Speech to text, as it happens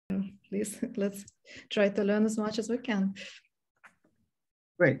Please, let's try to learn as much as we can.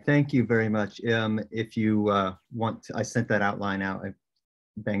 Great, thank you very much. If you want to, I sent that outline out. I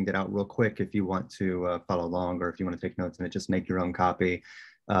banged it out real quick. If you want to follow along, or if you want to take notes on it, just make your own copy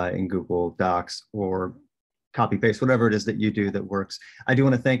in Google Docs or copy paste, whatever it is that you do that works. I do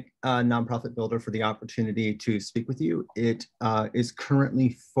want to thank Nonprofit Builder for the opportunity to speak with you. It is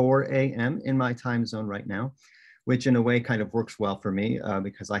currently 4 a.m. in my time zone right now, which in a way kind of works well for me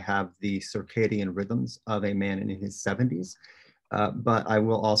because I have the circadian rhythms of a man in his 70s. But I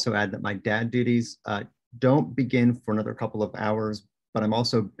will also add that my dad duties don't begin for another couple of hours, but I'm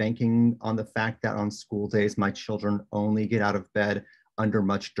also banking on the fact that on school days, my children only get out of bed under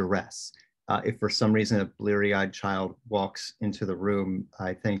much duress. If for some reason a bleary-eyed child walks into the room,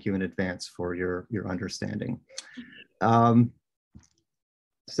 I thank you in advance for your understanding.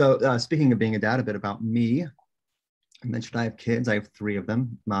 Speaking of being a dad, a bit about me. I mentioned I have kids. I have 3 of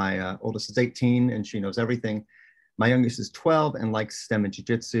them. My oldest is 18 and she knows everything. My youngest is 12 and likes STEM and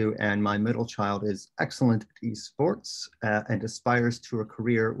jiu-jitsu, and my middle child is excellent at esports and aspires to a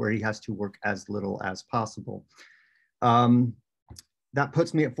career where he has to work as little as possible. That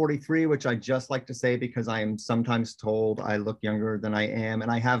puts me at 43, which I just like to say because I am sometimes told I look younger than I am, and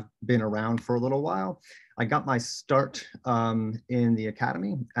I have been around for a little while. I got my start in the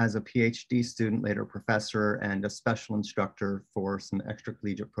academy as a PhD student, later professor, and a special instructor for some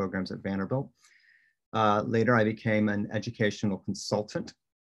extracurricular programs at Vanderbilt. Later, I became an educational consultant,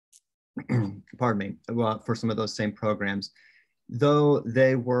 pardon me, for some of those same programs. Though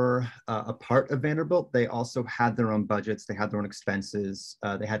they were a part of Vanderbilt, they also had their own budgets, they had their own expenses,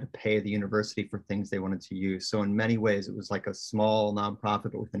 they had to pay the university for things they wanted to use. So in many ways, it was like a small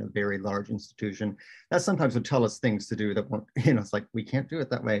nonprofit within a very large institution that sometimes would tell us things to do that weren't, it's like, we can't do it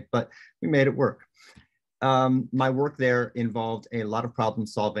that way, but we made it work. My work there involved a lot of problem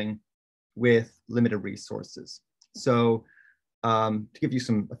solving with limited resources. So to give you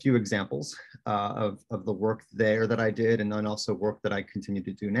a few examples of the work there that I did, and then also work that I continue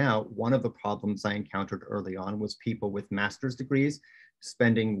to do now, one of the problems I encountered early on was people with master's degrees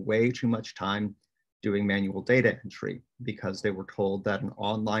spending way too much time doing manual data entry because they were told that an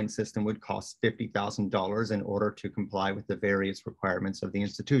online system would cost $50,000 in order to comply with the various requirements of the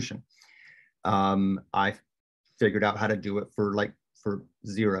institution. I figured out how to do it for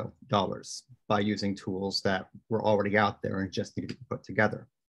 $0 by using tools that were already out there and just needed to be put together.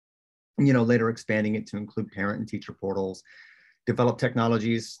 Later expanding it to include parent and teacher portals, develop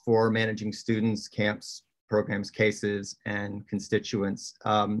technologies for managing students, camps, programs, cases, and constituents.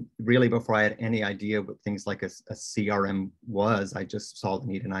 Really, before I had any idea what things like a CRM was, I just saw the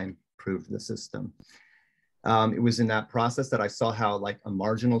need and I improved the system. It was in that process that I saw how a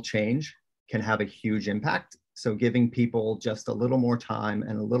marginal change can have a huge impact. So giving people just a little more time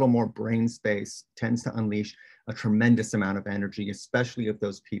and a little more brain space tends to unleash a tremendous amount of energy, especially if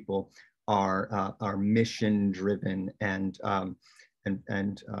those people are mission driven and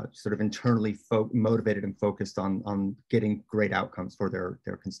sort of internally motivated and focused on getting great outcomes for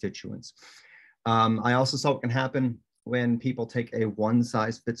their constituents. I also saw what can happen when people take a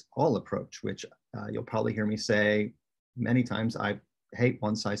one-size-fits-all approach, which you'll probably hear me say many times. I hate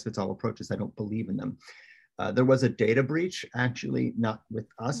one-size-fits-all approaches. I don't believe in them. There was a data breach, actually not with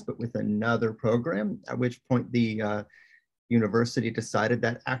us, but with another program, at which point the university decided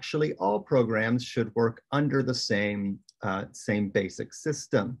that actually all programs should work under the same basic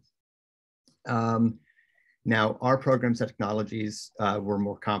system. Now, our programs and technologies were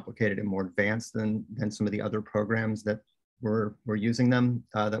more complicated and more advanced than some of the other programs that were using them,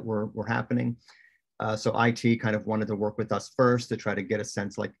 that were happening. So IT kind of wanted to work with us first to try to get a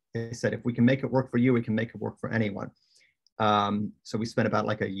sense, like they said, if we can make it work for you, we can make it work for anyone. So we spent about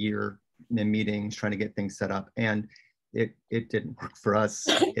a year in meetings trying to get things set up, and it didn't work for us.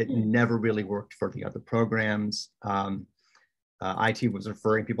 It never really worked for the other programs. IT was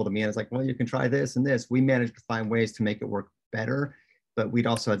referring people to me and it's like, well, you can try this and this. We managed to find ways to make it work better, but we'd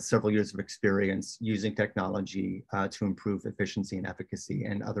also had several years of experience using technology to improve efficiency and efficacy,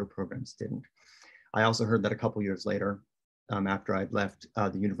 and other programs didn't. I also heard that a couple years later, after I'd left,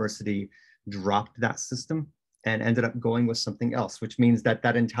 the university dropped that system and ended up going with something else, which means that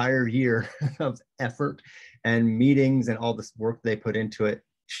that entire year of effort and meetings and all this work they put into it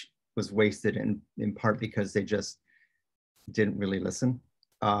was wasted, in part because they just didn't really listen,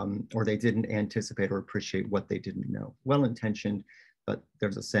 or they didn't anticipate or appreciate what they didn't know. Well-intentioned, but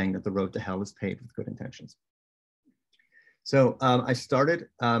there's a saying that the road to hell is paved with good intentions. So I started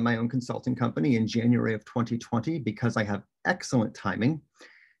my own consulting company in January of 2020 because I have excellent timing.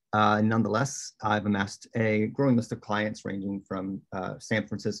 Nonetheless, I've amassed a growing list of clients ranging from San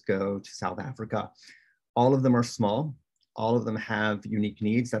Francisco to South Africa. All of them are small. All of them have unique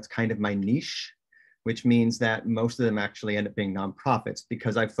needs. That's kind of my niche, which means that most of them actually end up being nonprofits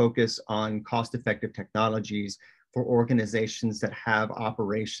because I focus on cost-effective technologies for organizations that have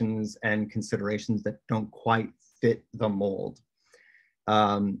operations and considerations that don't quite fit the mold.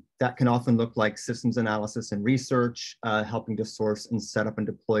 That can often look like systems analysis and research, helping to source and set up and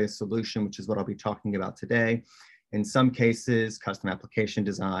deploy a solution, which is what I'll be talking about today. In some cases, custom application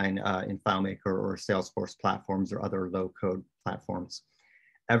design in FileMaker or Salesforce platforms or other low-code platforms.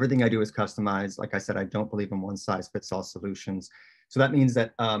 Everything I do is customized. Like I said, I don't believe in one-size-fits-all solutions. So that means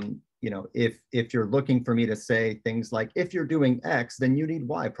that if you're looking for me to say things like, if you're doing X, then you need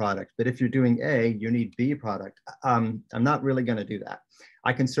Y product. But if you're doing A, you need B product. I'm not really going to do that.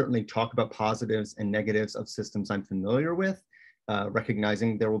 I can certainly talk about positives and negatives of systems I'm familiar with,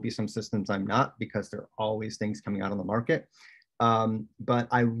 recognizing there will be some systems I'm not because there are always things coming out on the market. But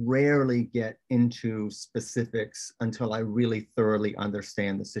I rarely get into specifics until I really thoroughly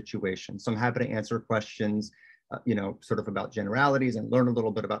understand the situation. So I'm happy to answer questions sort of about generalities and learn a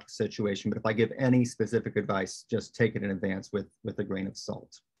little bit about the situation. But if I give any specific advice, just take it in advance with a grain of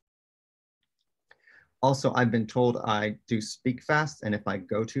salt. Also, I've been told I do speak fast, and if I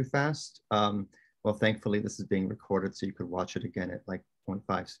go too fast, well, thankfully this is being recorded, so you could watch it again at like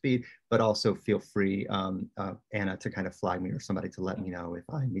 0.5 speed, but also feel free, Anna, to kind of flag me or somebody to let me know if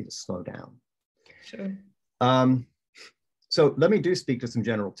I need to slow down. Sure. So let me speak to some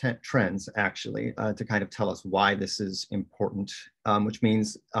general trends, actually, to kind of tell us why this is important, which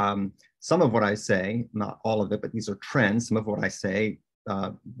means some of what I say, not all of it, but these are trends. Some of what I say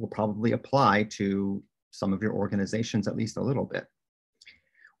will probably apply to some of your organizations, at least a little bit.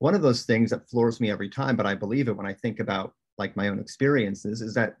 One of those things that floors me every time, but I believe it when I think about like my own experiences,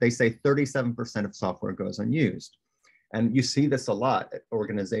 is that they say 37% of software goes unused. And you see this a lot at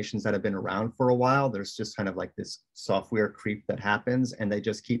organizations that have been around for a while. There's just kind of like this software creep that happens, and they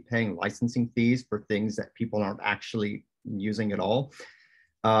just keep paying licensing fees for things that people aren't actually using at all,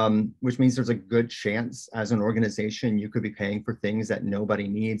 which means there's a good chance as an organization you could be paying for things that nobody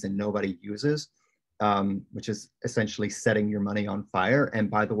needs and nobody uses, which is essentially setting your money on fire.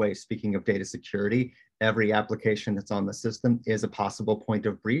 And by the way, speaking of data security, every application that's on the system is a possible point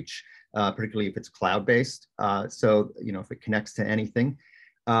of breach, particularly if it's cloud-based. So, if it connects to anything.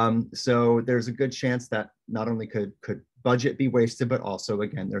 So there's a good chance that not only could budget be wasted, but also,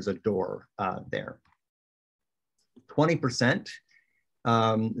 again, there's a door there. 20%,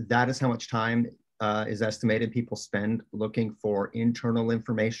 that is how much time is estimated people spend looking for internal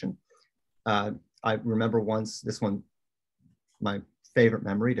information. I remember once, this one, my favorite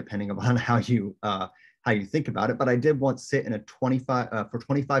memory, depending upon how you think about it, but I did once sit in for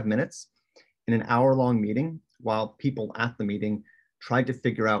 25 minutes in an hour-long meeting while people at the meeting tried to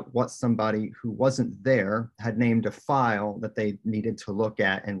figure out what somebody who wasn't there had named a file that they needed to look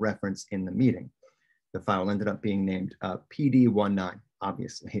at and reference in the meeting. The file ended up being named PD19,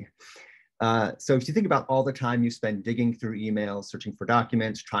 obviously. So if you think about all the time you spend digging through emails, searching for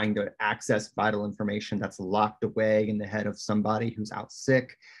documents, trying to access vital information that's locked away in the head of somebody who's out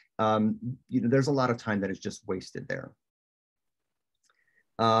sick, there's a lot of time that is just wasted there.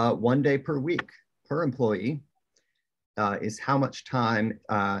 1 day per week per employee is how much time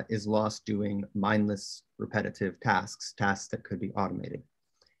is lost doing mindless, repetitive tasks that could be automated.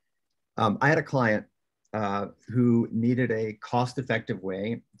 I had a client who needed a cost-effective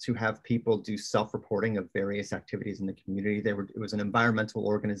way to have people do self-reporting of various activities in the community. It was an environmental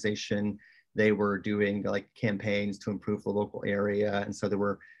organization. They were doing like campaigns to improve the local area. And so there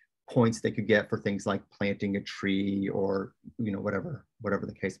were points they could get for things like planting a tree or, whatever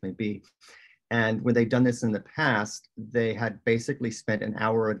the case may be. And when they'd done this in the past, they had basically spent an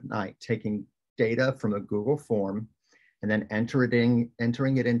hour a night taking data from a Google form and then entering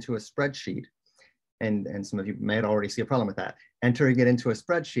it into a spreadsheet. And some of you may already see a problem with that, entering it into a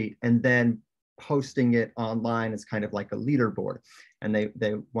spreadsheet and then posting it online as kind of like a leaderboard. And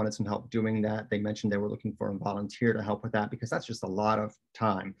they wanted some help doing that. They mentioned they were looking for a volunteer to help with that because that's just a lot of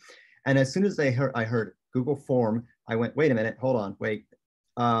time. And as soon as I heard Google form, I went, wait a minute, hold on, wait.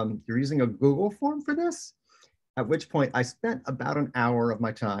 You're using a Google form for this? At which point I spent about an hour of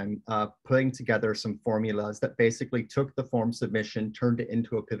my time putting together some formulas that basically took the form submission, turned it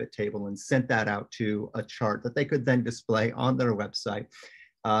into a pivot table and sent that out to a chart that they could then display on their website.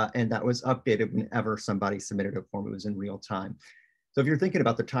 And that was updated whenever somebody submitted a form. It was in real time. So if you're thinking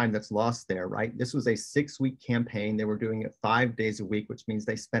about the time that's lost there, right? This was a 6-week campaign. They were doing it 5 days a week, which means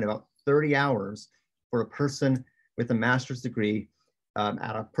they spent about 30 hours for a person with a master's degree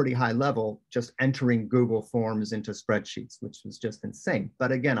at a pretty high level, just entering Google Forms into spreadsheets, which was just insane.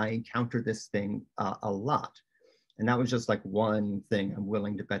 But again, I encountered this thing a lot. And that was just like one thing. I'm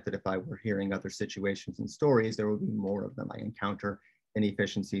willing to bet that if I were hearing other situations and stories, there would be more of them. I encounter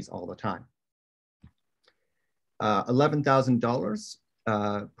inefficiencies all the time.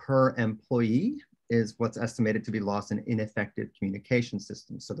 $11,000 per employee is what's estimated to be lost in ineffective communication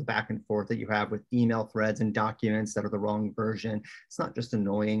systems. So the back and forth that you have with email threads and documents that are the wrong version, it's not just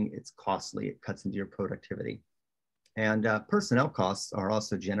annoying, it's costly, it cuts into your productivity. And personnel costs are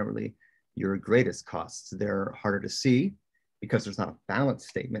also generally your greatest costs. They're harder to see because there's not a balance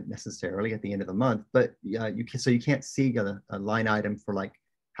statement necessarily at the end of the month, but so you can't see a line item for like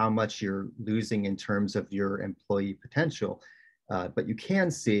how much you're losing in terms of your employee potential. But you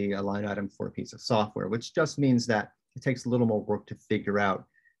can see a line item for a piece of software, which just means that it takes a little more work to figure out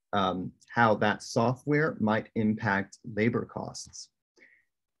how that software might impact labor costs.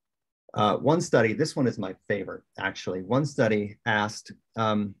 One study, this one is my favorite, actually. One study asked,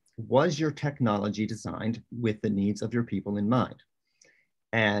 was your technology designed with the needs of your people in mind?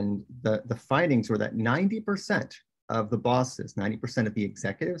 And the findings were that 90% of the bosses, 90% of the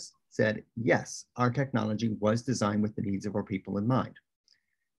executives said, yes, our technology was designed with the needs of our people in mind.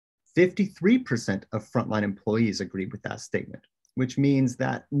 53% of frontline employees agreed with that statement, which means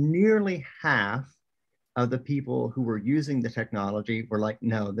that nearly half of the people who were using the technology were like,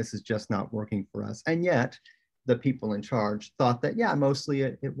 no, this is just not working for us. And yet the people in charge thought that, yeah, mostly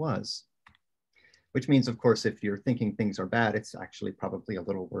it was. Which means, of course, if you're thinking things are bad, it's actually probably a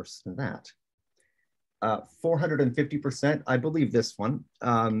little worse than that. 450%, I believe this one,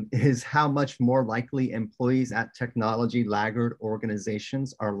 is how much more likely employees at technology laggard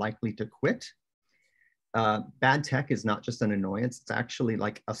organizations are likely to quit. Bad tech is not just an annoyance, it's actually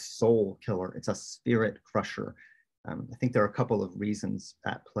like a soul killer. It's a spirit crusher. I think there are a couple of reasons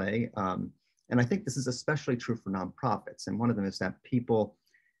at play. And I think this is especially true for nonprofits. And one of them is that people,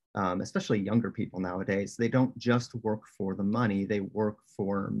 especially younger people nowadays, they don't just work for the money, they work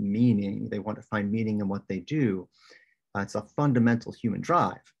for meaning. They want to find meaning in what they do. It's a fundamental human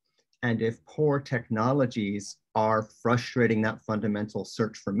drive. And if poor technologies are frustrating that fundamental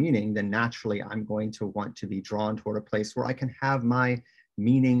search for meaning, then naturally I'm going to want to be drawn toward a place where I can have my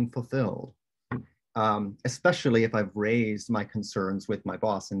meaning fulfilled. Especially if I've raised my concerns with my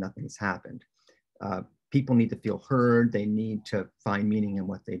boss and nothing's happened. People need to feel heard. They need to find meaning in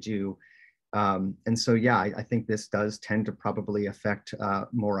what they do. And so, yeah, I think this does tend to probably affect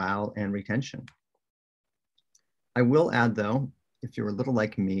morale and retention. I will add, though, if you're a little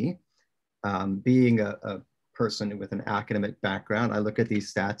like me, being a person with an academic background, I look at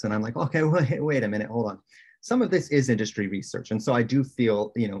these stats and I'm like, okay, wait a minute, hold on. Some of this is industry research. And so I do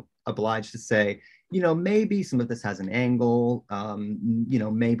feel, obliged to say, maybe some of this has an angle,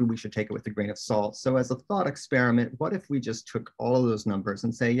 maybe we should take it with a grain of salt. So as a thought experiment, what if we just took all of those numbers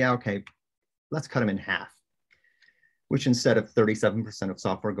and say, yeah, okay, let's cut them in half, which instead of 37% of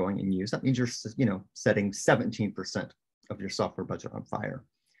software going in use, that means you're, setting 17% of your software budget on fire.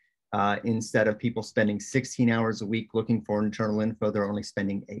 Instead of people spending 16 hours a week looking for internal info, they're only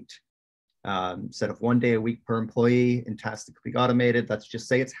spending 8. Instead of 1 day a week per employee and tasks that could be automated, let's just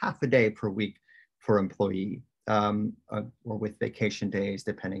say it's half a day per week per employee, or with vacation days,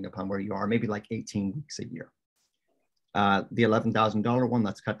 depending upon where you are, maybe like 18 weeks a year. The $11,000 one,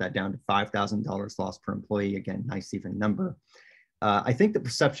 let's cut that down to $5,000 lost per employee. Again, nice even number. I think the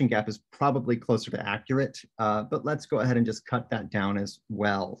perception gap is probably closer to accurate, but let's go ahead and just cut that down as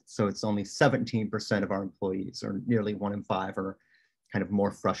well. So it's only 17% of our employees, or nearly 1 in 5, are kind of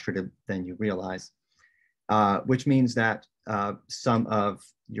more frustrated than you realize, which means that some of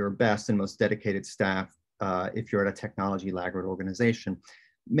your best and most dedicated staff, if you're at a technology laggard organization,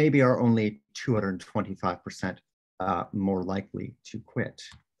 maybe are only 225% more likely to quit.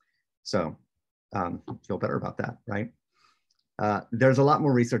 So feel better about that, right? There's a lot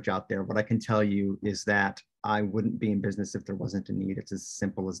more research out there. What I can tell you is that I wouldn't be in business if there wasn't a need. It's as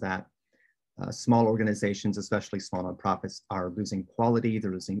simple as that. Small organizations, especially small nonprofits, are losing quality,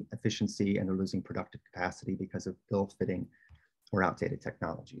 they're losing efficiency, and they're losing productive capacity because of ill-fitting or outdated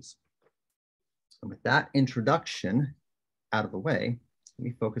technologies. And with that introduction out of the way, let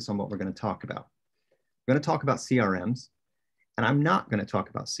me focus on what we're going to talk about. We're going to talk about CRMs, and I'm not going to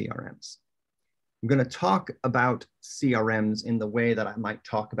talk about CRMs. I'm going to talk about CRMs in the way that I might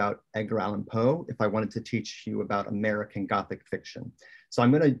talk about Edgar Allan Poe if I wanted to teach you about American Gothic fiction. So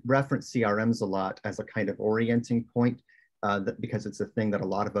I'm going to reference CRMs a lot as a kind of orienting point because it's a thing that a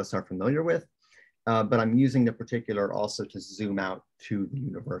lot of us are familiar with, but I'm using the particular also to zoom out to the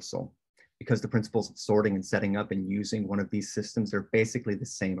universal. because the principles of sorting and setting up and using one of these systems are basically the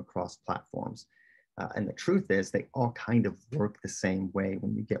same across platforms. And the truth is they all kind of work the same way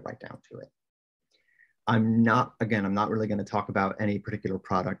when you get right down to it. I'm not really going to talk about any particular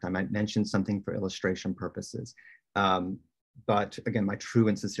product. I might mention something for illustration purposes. But again, my true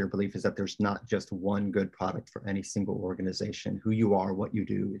and sincere belief is that there's not just one good product for any single organization. Who you are, what you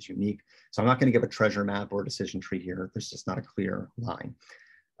do is unique. So I'm not going to give a treasure map or a decision tree here. There's just not a clear line.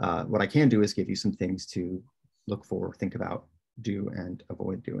 What I can do is give you some things to look for, think about, do, and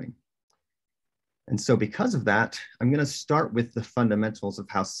avoid doing. And so because of that, I'm going to start with the fundamentals of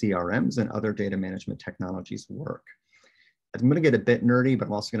how CRMs and other data management technologies work. I'm going to get a bit nerdy, but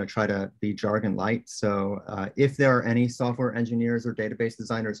I'm also going to try to be jargon light. So if there are any software engineers or database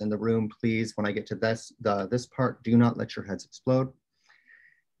designers in the room, please, when I get to this part, do not let your heads explode.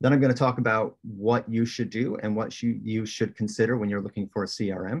 Then I'm going to talk about what you should do and what you should consider when you're looking for a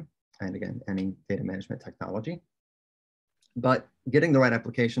CRM, and again, any data management technology. But getting the right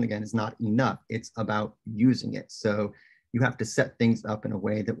application, again, is not enough. It's about using it. So you have to set things up in a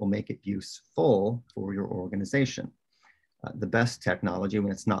way that will make it useful for your organization. The best technology,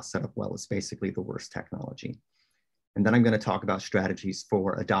 when it's not set up well, is basically the worst technology. And then I'm going to talk about strategies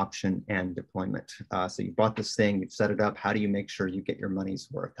for adoption and deployment. So you bought this thing, you've set it up. How do you make sure you get your money's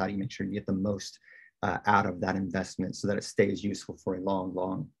worth? How do you make sure you get the most out of that investment so that it stays useful for a long,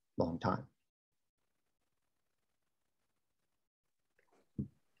 long, long time?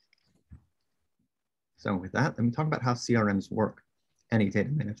 So with that, let me talk about how CRMs work, any data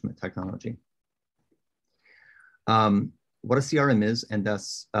management technology. What a CRM is and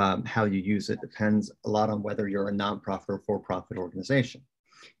thus how you use it depends a lot on whether you're a nonprofit or for-profit organization.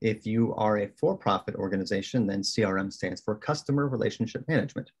 If you are a for-profit organization, then CRM stands for Customer Relationship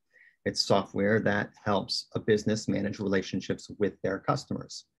Management. It's software that helps a business manage relationships with their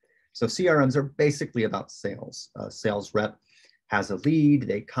customers. So CRMs are basically about sales. A sales rep has a lead,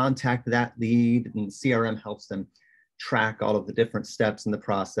 they contact that lead, and CRM helps them track all of the different steps in the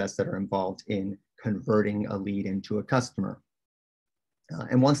process that are involved in converting a lead into a customer.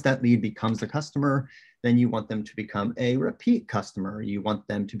 And once that lead becomes a customer, then you want them to become a repeat customer. You want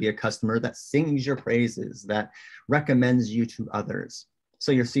them to be a customer that sings your praises, that recommends you to others.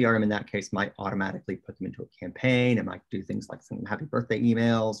 So your CRM in that case might automatically put them into a campaign. It might do things like sending happy birthday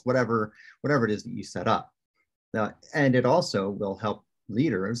emails, whatever it is that you set up. And it also will help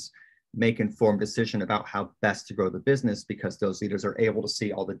leaders make informed decision about how best to grow the business, because those leaders are able to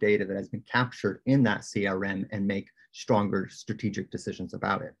see all the data that has been captured in that CRM and make stronger strategic decisions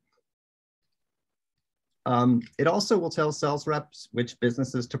about it. It also will tell sales reps which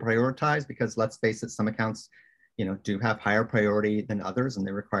businesses to prioritize, because let's face it, some accounts, do have higher priority than others, and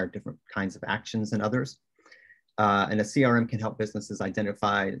they require different kinds of actions than others. And a CRM can help businesses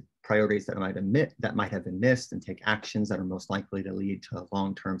identify priorities that might have been missed and take actions that are most likely to lead to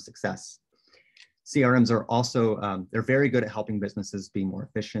long-term success. CRMs are also, they're very good at helping businesses be more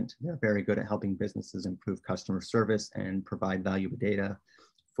efficient. They're very good at helping businesses improve customer service and provide valuable data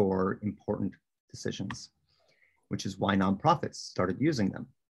for important decisions, which is why nonprofits started using them.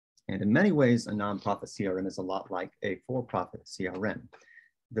 And in many ways, a nonprofit CRM is a lot like a for-profit CRM.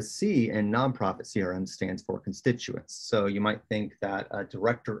 The C in nonprofit CRM stands for constituents. So you might think that a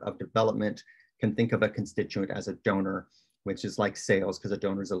director of development can think of a constituent as a donor, which is like sales, because a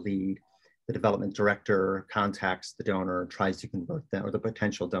donor is a lead. The development director contacts the donor, tries to convert them, or the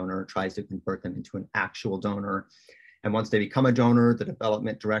potential donor tries to convert them into an actual donor. And once they become a donor, the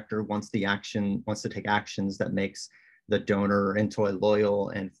development director wants to take actions that makes the donor into a loyal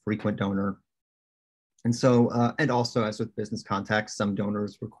and frequent donor. And so, and also as with business contacts, some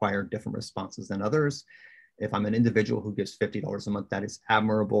donors require different responses than others. If I'm an individual who gives $50 a month, that is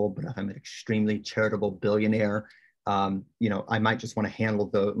admirable. But if I'm an extremely charitable billionaire, I might just want to handle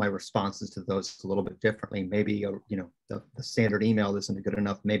my responses to those a little bit differently. Maybe, the standard email isn't good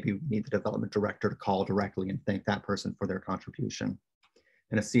enough. Maybe we need the development director to call directly and thank that person for their contribution.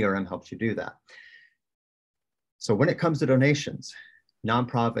 And a CRM helps you do that. So when it comes to donations,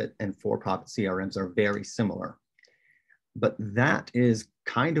 nonprofit and for-profit CRMs are very similar, but that is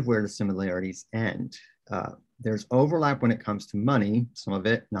kind of where the similarities end. There's overlap when it comes to money, some of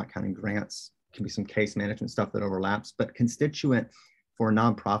it, not counting grants, can be some case management stuff that overlaps, but constituent for a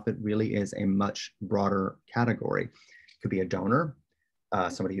nonprofit really is a much broader category. It could be a donor,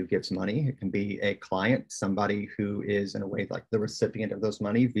 somebody who gives money. It can be a client, somebody who is in a way like the recipient of those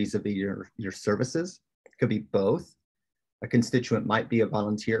money vis-a-vis your services. It could be both. A constituent might be a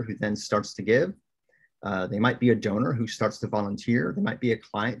volunteer who then starts to give. They might be a donor who starts to volunteer. They might be a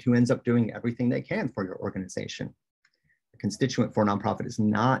client who ends up doing everything they can for your organization. A constituent for a nonprofit is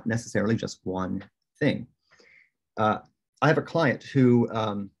not necessarily just one thing. I have a client who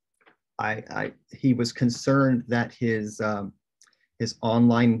he was concerned that his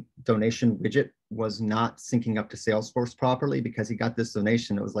online donation widget was not syncing up to Salesforce properly because he got this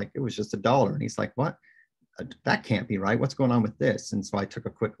donation. It was just $1. And he's like, what? That can't be right. What's going on with this? And so I took a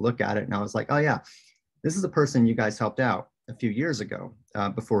quick look at it and I was like, oh yeah, this is a person you guys helped out a few years ago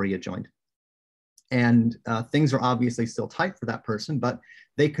before he had joined. And things are obviously still tight for that person, but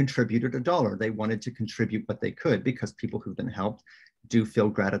they contributed $1. They wanted to contribute what they could because people who've been helped do feel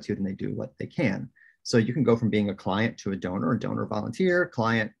gratitude and they do what they can. So you can go from being a client to a donor volunteer,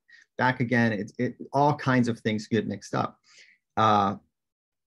 client back again. All kinds of things get mixed up.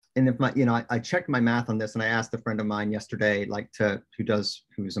 And if I checked my math on this and I asked a friend of mine yesterday,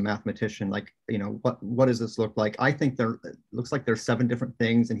 who's a mathematician, what does this look like? I think it looks like there's 7 different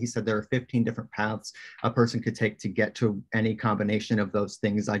things. And he said there are 15 different paths a person could take to get to any combination of those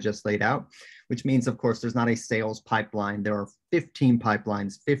things I just laid out, which means, of course, there's not a sales pipeline. There are 15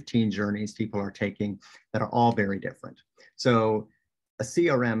 pipelines, 15 journeys people are taking that are all very different. So a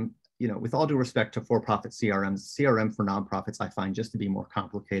CRM, with all due respect to for-profit CRMs, CRM for nonprofits, I find just to be more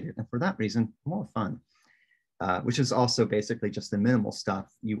complicated. And for that reason, more fun, which is also basically just the minimal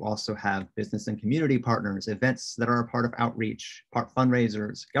stuff. You also have business and community partners, events that are a part of outreach,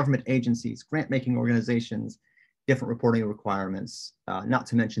 fundraisers, government agencies, grant-making organizations, different reporting requirements, not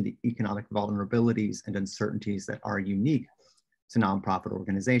to mention the economic vulnerabilities and uncertainties that are unique to nonprofit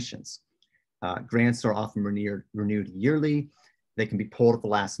organizations. Grants are often renewed yearly. They can be pulled at the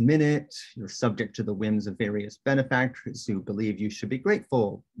last minute. You're subject to the whims of various benefactors who believe you should be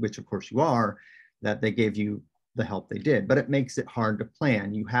grateful, which of course you are, that they gave you the help they did. But it makes it hard to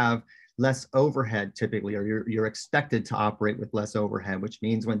plan. You have less overhead typically, or you're expected to operate with less overhead, which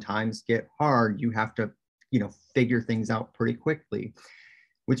means when times get hard, you have to, figure things out pretty quickly,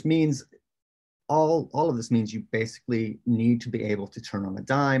 which means all of this means you basically need to be able to turn on a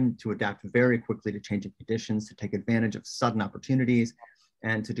dime, to adapt very quickly to changing conditions, to take advantage of sudden opportunities,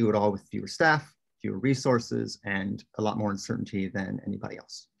 and to do it all with fewer staff, fewer resources, and a lot more uncertainty than anybody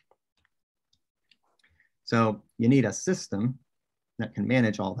else. So you need a system that can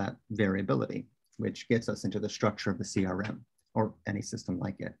manage all that variability, which gets us into the structure of the CRM or any system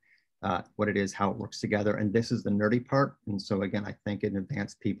like it. What it is, how it works together. And this is the nerdy part. And so again, I thank in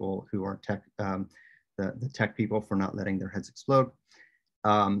advance people who are tech, the tech people for not letting their heads explode.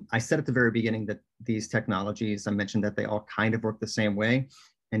 I said at the very beginning that these technologies, I mentioned that they all kind of work the same way.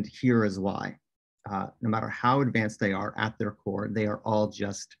 And here is why. No matter how advanced they are at their core, they are all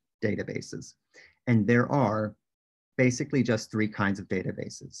just databases. And there are basically just 3 kinds of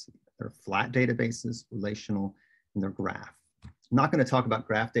databases. They're flat databases, relational, and they're graph. I'm not going to talk about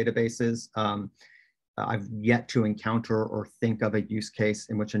graph databases. I've yet to encounter or think of a use case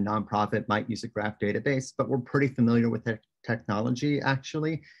in which a nonprofit might use a graph database, but we're pretty familiar with the technology,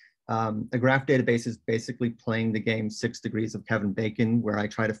 actually. A graph database is basically playing the game 6 Degrees of Kevin Bacon, where I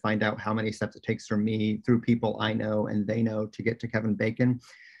try to find out how many steps it takes for me through people I know and they know to get to Kevin Bacon.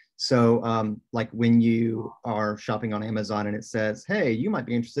 So like when you are shopping on Amazon and it says, hey, you might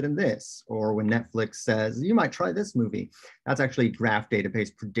be interested in this, or when Netflix says, you might try this movie, that's actually a graph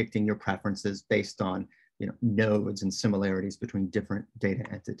database predicting your preferences based on nodes and similarities between different data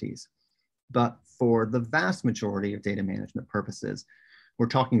entities. But for the vast majority of data management purposes, we're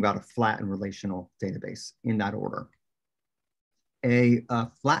talking about a flat and relational database in that order. A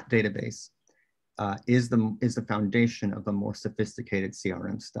flat database is the foundation of the more sophisticated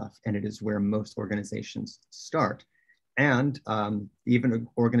CRM stuff, and it is where most organizations start. And even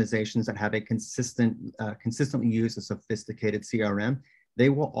organizations that have a consistently use a sophisticated CRM, they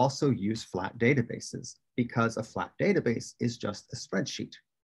will also use flat databases because a flat database is just a spreadsheet,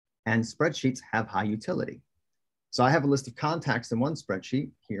 and spreadsheets have high utility. So I have a list of contacts in one spreadsheet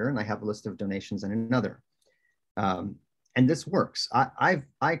here, and I have a list of donations in another. And this works.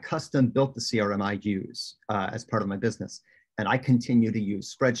 I custom built the CRM I use as part of my business, and I continue to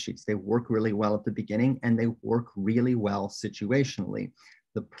use spreadsheets. They work really well at the beginning, and they work really well situationally.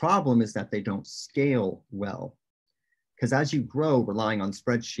 The problem is that they don't scale well, because as you grow relying on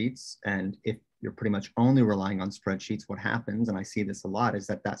spreadsheets, and if you're pretty much only relying on spreadsheets, what happens, and I see this a lot, is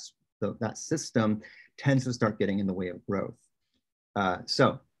that that system tends to start getting in the way of growth.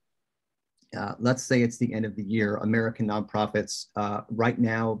 Let's say it's the end of the year. American nonprofits, right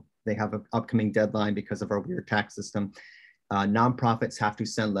now, they have an upcoming deadline because of our weird tax system. Nonprofits have to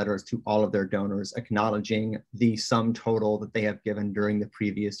send letters to all of their donors acknowledging the sum total that they have given during the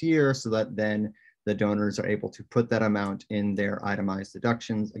previous year, so that then the donors are able to put that amount in their itemized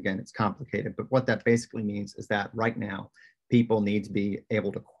deductions. Again, it's complicated, but what that basically means is that right now, People need to be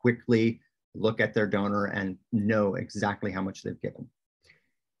able to quickly look at their donor and know exactly how much they've given.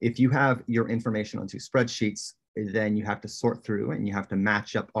 If you have your information onto spreadsheets, then you have to sort through and you have to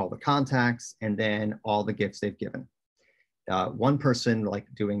match up all the contacts and then all the gifts they've given. One person like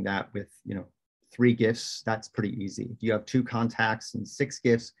doing that with 3 gifts, that's pretty easy. If you have 2 contacts and 6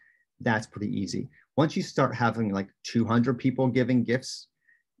 gifts, that's pretty easy. Once you start having like 200 people giving gifts,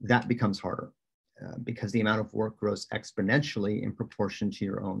 that becomes harder. Because the amount of work grows exponentially in proportion to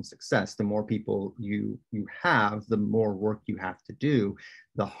your own success. The more people you have, the more work you have to do,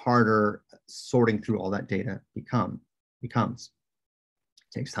 the harder sorting through all that data becomes.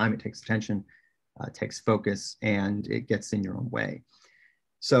 It takes time, it takes attention, it takes focus, and it gets in your own way.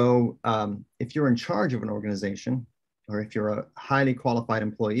 So if you're in charge of an organization, or if you're a highly qualified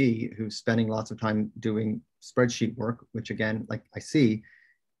employee who's spending lots of time doing spreadsheet work, which again, like I see,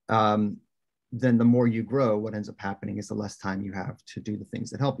 then the more you grow, what ends up happening is the less time you have to do the things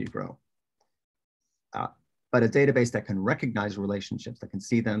that help you grow. But a database that can recognize relationships, that can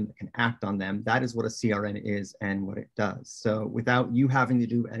see them, that can act on them, that is what a CRN is and what it does. So without you having to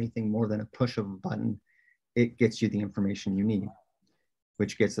do anything more than a push of a button, it gets you the information you need,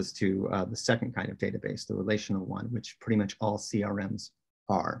 which gets us to the second kind of database, the relational one, which pretty much all CRMs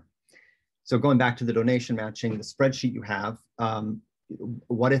are. So going back to the donation matching, the spreadsheet you have,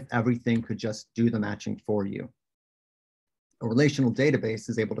 what if everything could just do the matching for you? A relational database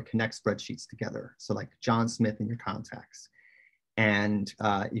is able to connect spreadsheets together. So like John Smith in your contacts. And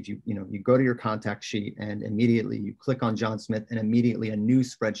if you go to your contact sheet and immediately you click on John Smith and immediately a new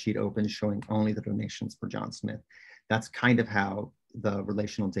spreadsheet opens showing only the donations for John Smith. That's kind of how the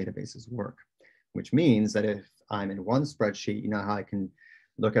relational databases work, which means that if I'm in one spreadsheet, you know how I can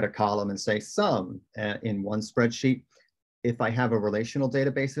look at a column and say sum in one spreadsheet. If I have a relational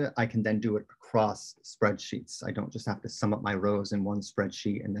database, I can then do it across spreadsheets. I don't just have to sum up my rows in one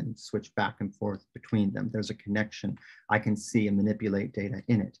spreadsheet and then switch back and forth between them. There's a connection. I can see and manipulate data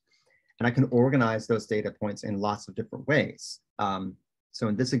in it. And I can organize those data points in lots of different ways. So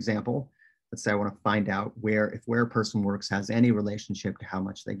in this example, let's say I want to find out if where a person works has any relationship to how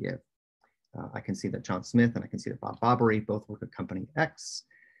much they give. I can see that John Smith and I can see that Bob Bobbery both work at company X.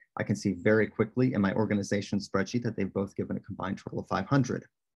 I can see very quickly in my organization spreadsheet that they've both given a combined total of 500.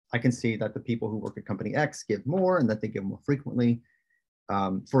 I can see that the people who work at company X give more and that they give more frequently.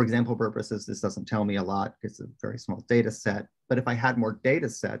 For example purposes, this doesn't tell me a lot because it's a very small data set. But if I had more data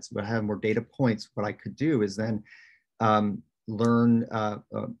sets, but I have more data points, what I could do is then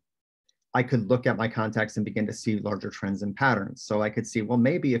I could look at my contacts and begin to see larger trends and patterns. So I could see, well,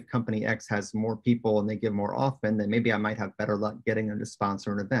 maybe if company X has more people and they give more often, then maybe I might have better luck getting them to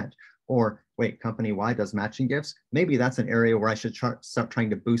sponsor an event. Or wait, company Y does matching gifts. Maybe that's an area where I should start trying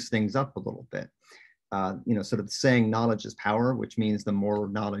to boost things up a little bit. Sort of saying knowledge is power, which means the more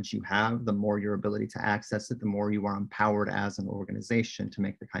knowledge you have, the more your ability to access it, the more you are empowered as an organization to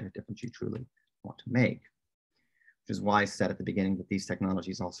make the kind of difference you truly want to make. Which is why I said at the beginning that these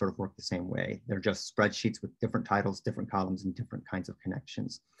technologies all sort of work the same way. They're just spreadsheets with different titles, different columns, and different kinds of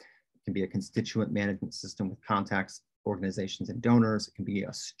connections. It can be a constituent management system with contacts, organizations, and donors. It can be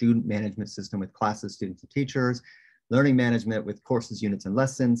a student management system with classes, students, and teachers, learning management with courses, units, and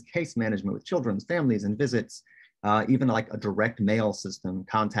lessons, case management with children's, families, and visits, even like a direct mail system,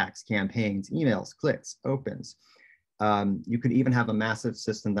 contacts, campaigns, emails, clicks, opens. You could even have a massive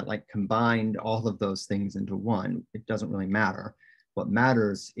system that like combined all of those things into one. It doesn't really matter. What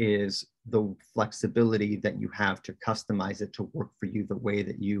matters is the flexibility that you have to customize it to work for you the way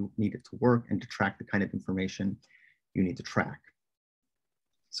that you need it to work and to track the kind of information you need to track.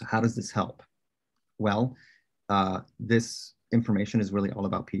 So how does this help? Well, this information is really all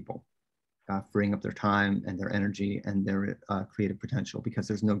about people. Freeing up their time and their energy and their creative potential, because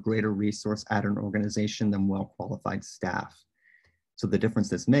there's no greater resource at an organization than well-qualified staff. So the difference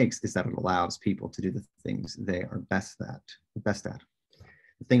this makes is that it allows people to do the things they are best at.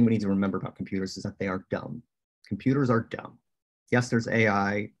 The thing we need to remember about computers is that they are dumb. Computers are dumb. Yes, there's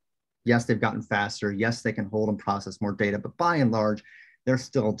AI. Yes, they've gotten faster. Yes, they can hold and process more data, but by and large, they're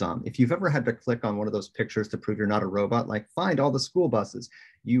still dumb. If you've ever had to click on one of those pictures to prove you're not a robot, like find all the school buses,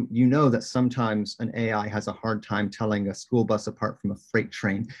 you know that sometimes an AI has a hard time telling a school bus apart from a freight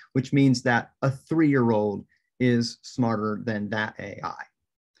train, which means that a 3-year-old is smarter than that AI.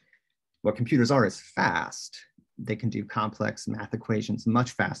 What computers are is fast. They can do complex math equations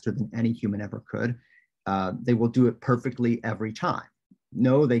much faster than any human ever could. They will do it perfectly every time.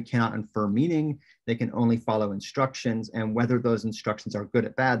 No, they cannot infer meaning. They can only follow instructions, and whether those instructions are good or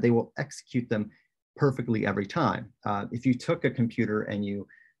bad, they will execute them perfectly every time. If you took a computer and you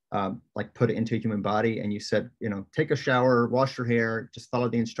like put it into a human body and you said, take a shower, wash your hair, just follow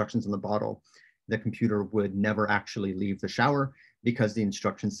the instructions in the bottle, the computer would never actually leave the shower because the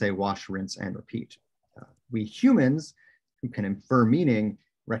instructions say wash, rinse, and repeat. We humans who can infer meaning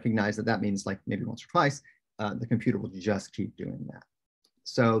recognize that that means like maybe once or twice, the computer will just keep doing that.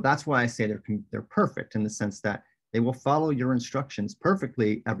 So that's why I say they're perfect in the sense that they will follow your instructions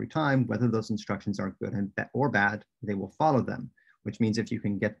perfectly every time, whether those instructions are good or bad, they will follow them, which means if you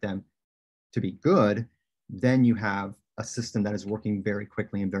can get them to be good, then you have a system that is working very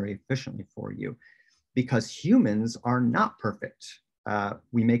quickly and very efficiently for you. Because humans are not perfect.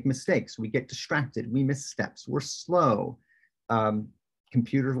 We make mistakes, we get distracted, we miss steps, we're slow.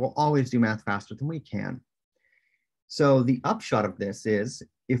 Computers will always do math faster than we can. So the upshot of this is,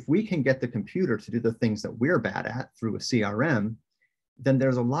 if we can get the computer to do the things that we're bad at through a CRM, then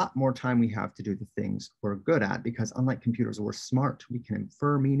there's a lot more time we have to do the things we're good at, because unlike computers, we're smart. We can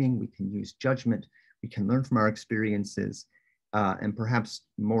infer meaning, we can use judgment, we can learn from our experiences, and perhaps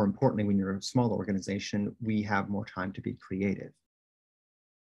more importantly, when you're a small organization, we have more time to be creative.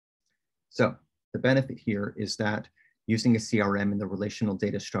 So the benefit here is that using a CRM and the relational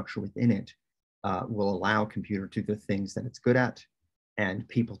data structure within it will allow a computer to do the things that it's good at and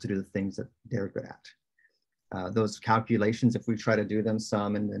people to do the things that they're good at. Those calculations, if we try to do them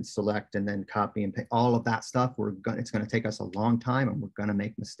some and then select and then copy and paste, all of that stuff, it's going to take us a long time and we're going to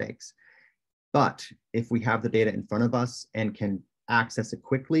make mistakes. But if we have the data in front of us and can access it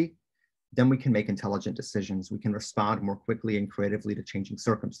quickly, then we can make intelligent decisions. We can respond more quickly and creatively to changing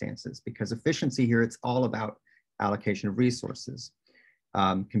circumstances, because efficiency here, it's all about allocation of resources.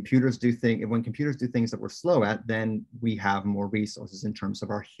 When computers do things that we're slow at, then we have more resources in terms of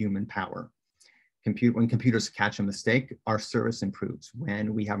our human power. When computers catch a mistake, our service improves.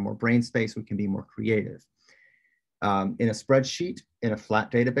 When we have more brain space, we can be more creative. In a spreadsheet, in a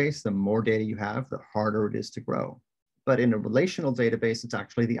flat database, the more data you have, the harder it is to grow. But in a relational database, it's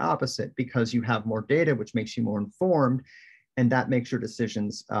actually the opposite, because you have more data, which makes you more informed, and that makes your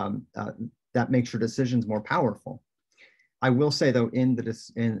decisions more powerful. I will say, though, in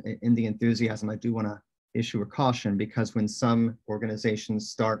the enthusiasm, I do want to issue a caution, because when some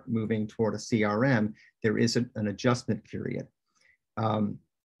organizations start moving toward a CRM, there is an adjustment period,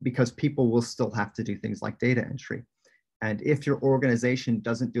 because people will still have to do things like data entry. And if your organization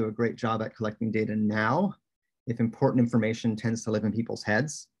doesn't do a great job at collecting data now, if important information tends to live in people's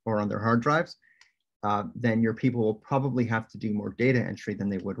heads or on their hard drives, then your people will probably have to do more data entry than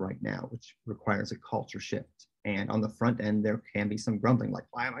they would right now, which requires a culture shift. And on the front end, there can be some grumbling, like,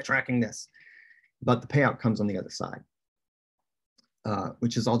 why am I tracking this? But the payout comes on the other side,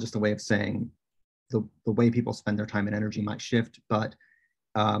 which is all just a way of saying the way people spend their time and energy might shift, but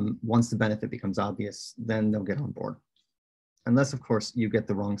once the benefit becomes obvious, then they'll get on board. Unless, of course, you get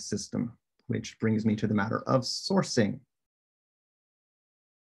the wrong system, which brings me to the matter of sourcing.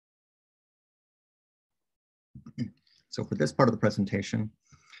 So for this part of the presentation,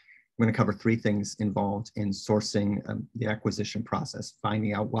 I'm going to cover three things involved in sourcing the acquisition process,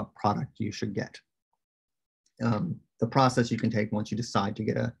 finding out what product you should get. The process you can take once you decide to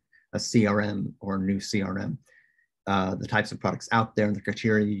get a CRM or a new CRM, the types of products out there and the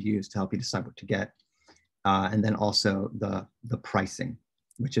criteria you use to help you decide what to get, and then also the pricing,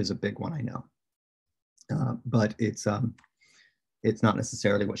 which is a big one, I know, but it's not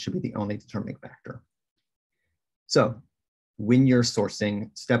necessarily what should be the only determining factor. So when you're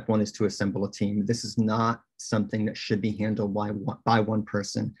sourcing, step one is to assemble a team. This is not something that should be handled by one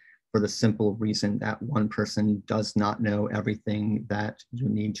person, for the simple reason that one person does not know everything that you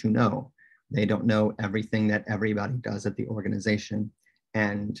need to know. They don't know everything that everybody does at the organization.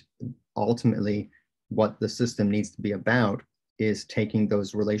 And ultimately, what the system needs to be about is taking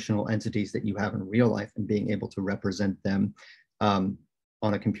those relational entities that you have in real life and being able to represent them on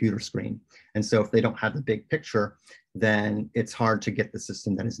a computer screen. And so if they don't have the big picture, then it's hard to get the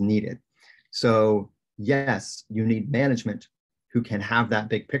system that is needed. So yes, you need management who can have that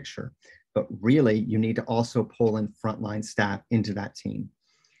big picture, but really you need to also pull in frontline staff into that team.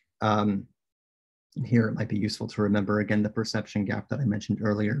 Here it might be useful to remember again the perception gap that I mentioned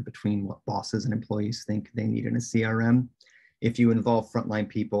earlier between what bosses and employees think they need in a CRM. If you involve frontline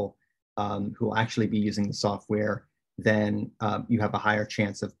people who will actually be using the software, then you have a higher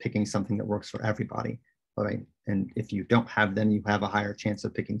chance of picking something that works for everybody, right? And if you don't have them, you have a higher chance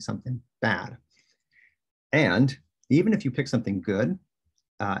of picking something bad. And even if you pick something good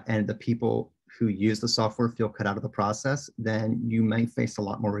and the people who use the software feel cut out of the process, then you may face a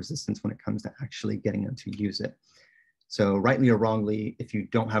lot more resistance when it comes to actually getting them to use it. So rightly or wrongly, if you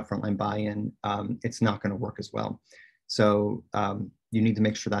don't have frontline buy-in, it's not going to work as well. So you need to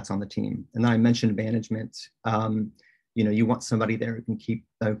make sure that's on the team. And then I mentioned management. You want somebody there who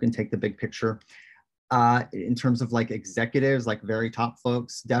can take the big picture. In terms of like executives, like very top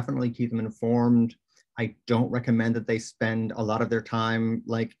folks, definitely keep them informed. I don't recommend that they spend a lot of their time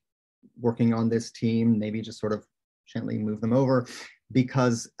like working on this team, maybe just sort of gently move them over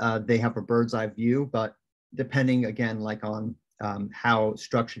because they have a bird's eye view. But depending again, like on how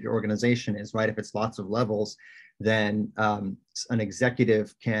structured your organization is, right? If it's lots of levels, then an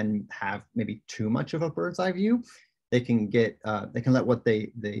executive can have maybe too much of a bird's eye view. They can let what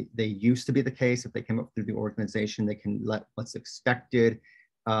they used to be the case. If they came up through the organization, they can let what's expected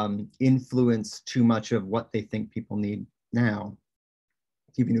influence too much of what they think people need now.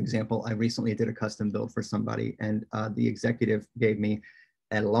 To give you an example, I recently did a custom build for somebody, and the executive gave me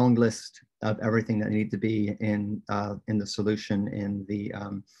a long list of everything that needed to be in the solution.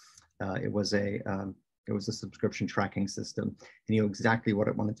 It was a subscription tracking system. He knew exactly what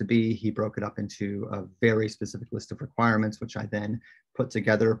it wanted to be. He broke it up into a very specific list of requirements, which I then put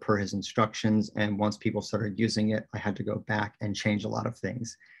together per his instructions. And once people started using it, I had to go back and change a lot of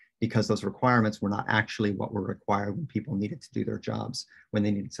things because those requirements were not actually what were required when people needed to do their jobs, when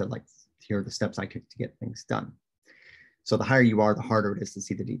they needed to like, here are the steps I took to get things done. So the higher you are, the harder it is to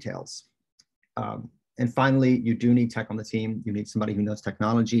see the details. And finally, you do need tech on the team. You need somebody who knows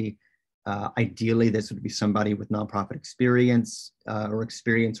technology. Ideally, this would be somebody with nonprofit experience or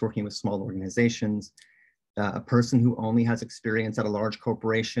experience working with small organizations. A person who only has experience at a large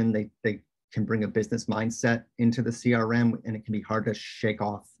corporation, they can bring a business mindset into the CRM, and it can be hard to shake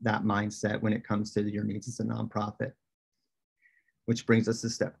off that mindset when it comes to your needs as a nonprofit. Which brings us to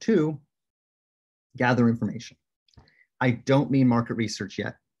step 2, gather information. I don't mean market research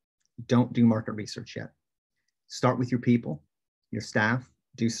yet. Don't do market research yet. Start with your people, your staff,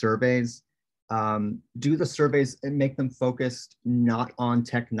 do surveys, do the surveys and make them focused not on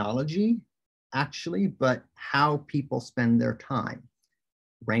technology, actually, but how people spend their time.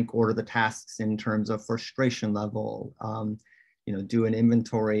 Rank order the tasks in terms of frustration level, do an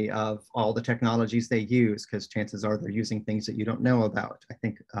inventory of all the technologies they use, because chances are they're using things that you don't know about. I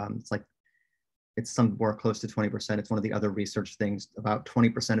think it's somewhere close to 20%. It's one of the other research things. About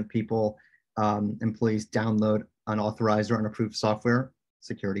 20% of people, employees download unauthorized or unapproved software,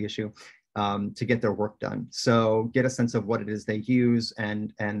 security issue, to get their work done. So get a sense of what it is they use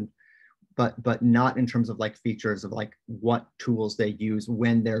but not in terms of like features of like what tools they use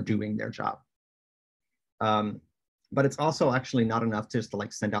when they're doing their job. But it's also actually not enough just to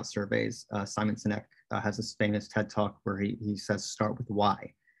like send out surveys. Simon Sinek has this famous TED talk where he says, start with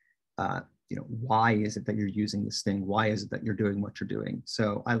why. Why is it that you're using this thing? Why is it that you're doing what you're doing?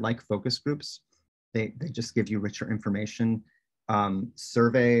 So I like focus groups. They just give you richer information.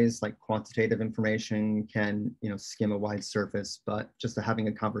 Surveys, like quantitative information, can skim a wide surface, but just having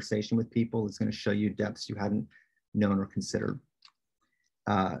a conversation with people is going to show you depths you hadn't known or considered.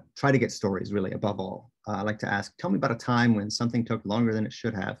 Try to get stories, really, above all. I like to ask, tell me about a time when something took longer than it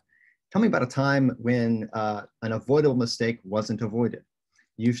should have. Tell me about a time when an avoidable mistake wasn't avoided.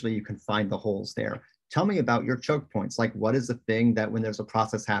 Usually you can find the holes there. Tell me about your choke points. Like, what is the thing that when there's a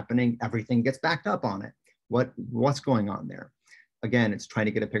process happening, everything gets backed up on it? What's going on there? Again, it's trying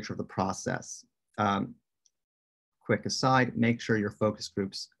to get a picture of the process. Quick aside, make sure your focus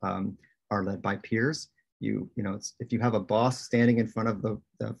groups are led by peers. If you have a boss standing in front of the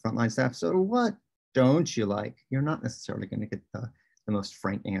frontline staff, so what don't you like? You're not necessarily going to get the most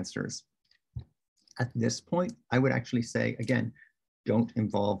frank answers. At this point, I would actually say, again, don't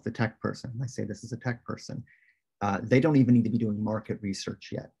involve the tech person. I say this as a tech person. They don't even need to be doing market research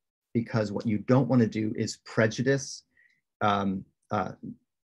yet, because what you don't want to do is prejudice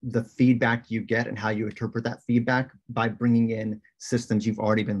the feedback you get and how you interpret that feedback by bringing in systems you've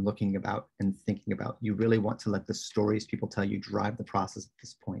already been looking about and thinking about. You really want to let the stories people tell you drive the process at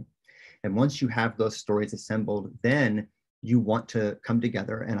this point. And once you have those stories assembled, then you want to come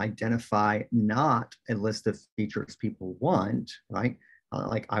together and identify not a list of features people want, right?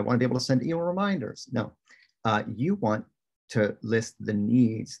 Like, I want to be able to send email reminders. No, you want to list the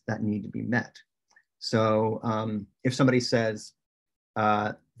needs that need to be met. So if somebody says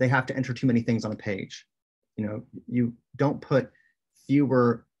they have to enter too many things on a page, you don't put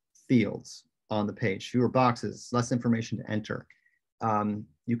fewer fields on the page, fewer boxes, less information to enter.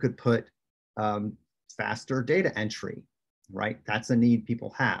 You could put faster data entry, right? That's a need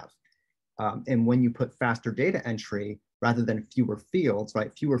people have. And when you put faster data entry rather than fewer fields,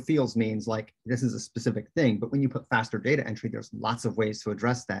 right? Fewer fields means like this is a specific thing, but when you put faster data entry, there's lots of ways to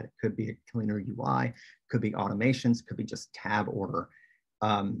address that. It could be a cleaner UI, could be automations, could be just tab order,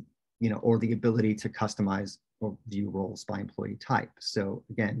 or the ability to customize or view roles by employee type. So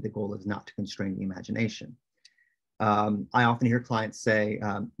again, the goal is not to constrain the imagination. I often hear clients say,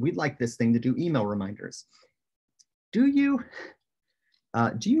 we'd like this thing to do email reminders. Do you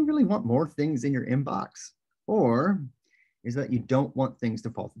really want more things in your inbox? Or is that you don't want things to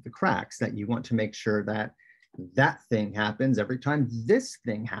fall through the cracks, that you want to make sure that that thing happens every time this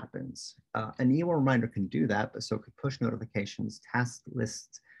thing happens? An email reminder can do that, but so could push notifications, task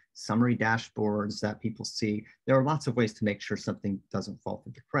lists, summary dashboards that people see. There are lots of ways to make sure something doesn't fall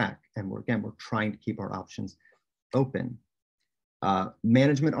through the crack. And we're trying to keep our options open.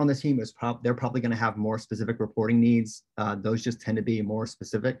 Management on the team is they're probably going to have more specific reporting needs. Those just tend to be more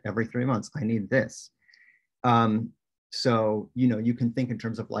specific. Every 3 months, I need this. So, you can think in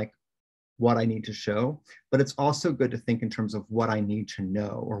terms of like what I need to show, but it's also good to think in terms of what I need to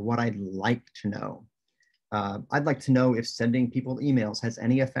know or what I'd like to know. I'd like to know if sending people emails has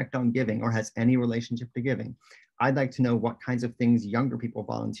any effect on giving or has any relationship to giving. I'd like to know what kinds of things younger people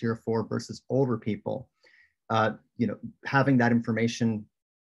volunteer for versus older people. Having that information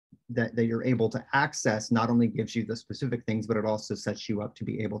that you're able to access not only gives you the specific things, but it also sets you up to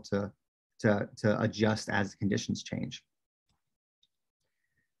be able to adjust as conditions change.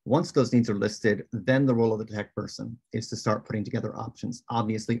 Once those needs are listed, then the role of the tech person is to start putting together options.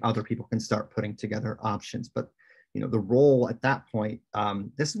 Obviously, other people can start putting together options, but the role at that point,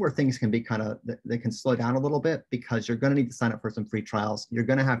 this is where things can be they can slow down a little bit, because you're going to need to sign up for some free trials. You're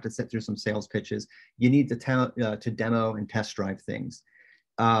going to have to sit through some sales pitches. You need to demo and test drive things.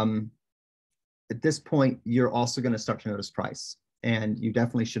 At this point, you're also going to start to notice price, and you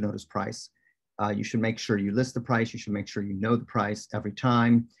definitely should notice price. You should make sure you list the price. You should make sure you know the price every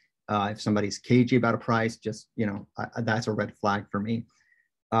time. If somebody's cagey about a price, just, that's a red flag for me.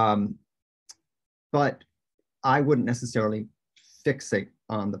 But I wouldn't necessarily fixate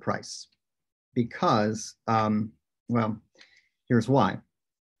on the price, because, well, here's why.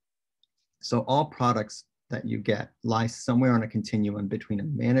 So all products that you get lie somewhere on a continuum between a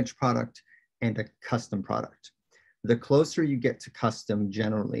managed product and a custom product. The closer you get to custom,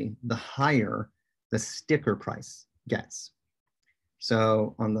 generally, the higher the sticker price gets.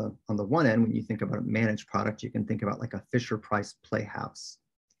 So on the one end, when you think about a managed product, you can think about like a Fisher-Price Playhouse.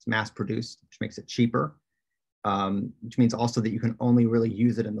 It's mass produced, which makes it cheaper, which means also that you can only really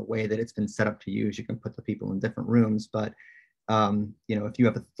use it in the way that it's been set up to use. You can put the people in different rooms, but if you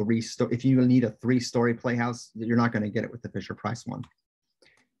have if you need a 3-story playhouse, you're not going to get it with the Fisher-Price one.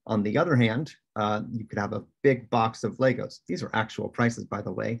 On the other hand, you could have a big box of Legos. These are actual prices, by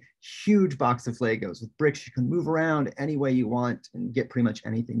the way. Huge box of Legos with bricks you can move around any way you want and get pretty much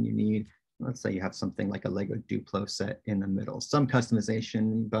anything you need. Let's say you have something like a Lego Duplo set in the middle. Some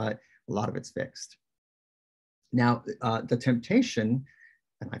customization, but a lot of it's fixed. Now, the temptation,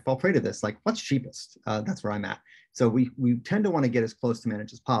 and I fall prey to this, like, what's cheapest? That's where I'm at. So we tend to want to get as close to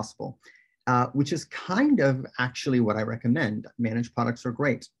managed as possible. Which is kind of actually what I recommend. Managed products are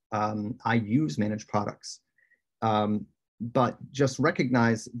great. I use managed products, but just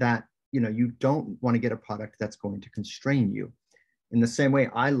recognize that you don't want to get a product that's going to constrain you. In the same way,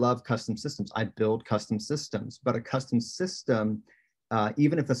 I love custom systems. I build custom systems, but a custom system,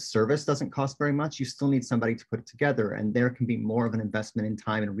 even if a service doesn't cost very much, you still need somebody to put it together, and there can be more of an investment in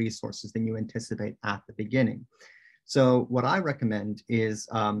time and resources than you anticipate at the beginning. So what I recommend is,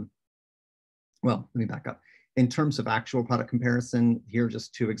 well, let me back up. In terms of actual product comparison, here are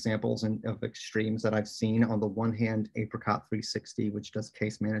just 2 examples of extremes that I've seen. On the one hand, Apricot 360, which does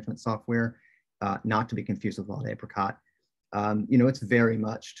case management software, not to be confused with Wild Apricot. It's very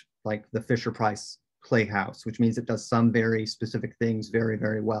much like the Fisher-Price Playhouse, which means it does some very specific things very,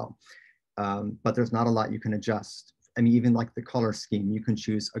 very well. But there's not a lot you can adjust. I mean, even like the color scheme, you can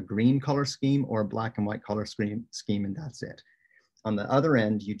choose a green color scheme or a black and white color scheme, and that's it. On the other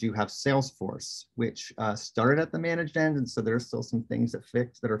end, you do have Salesforce, which started at the managed end, and so there's still some things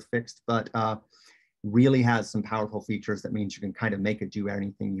that are fixed, but really has some powerful features that means you can kind of make it do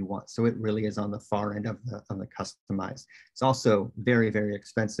anything you want. So it really is on the far end of the customized. It's also very, very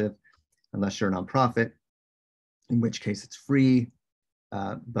expensive, unless you're a nonprofit, in which case it's free,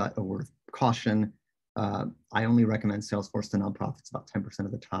 but a word of caution. I only recommend Salesforce to nonprofits about 10%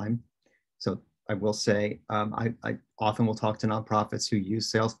 of the time. So I will say, I often will talk to nonprofits who use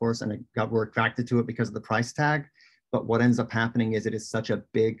Salesforce, and we're attracted to it because of the price tag. But what ends up happening is it is such a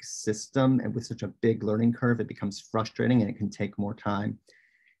big system, and with such a big learning curve, it becomes frustrating and it can take more time.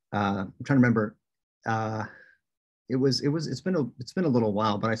 I'm trying to remember. It's been a little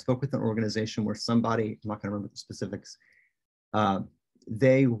while, but I spoke with an organization where somebody, I'm not going to remember the specifics.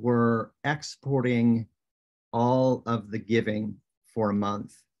 They were exporting all of the giving for a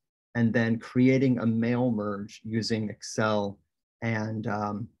month and then creating a mail merge using Excel and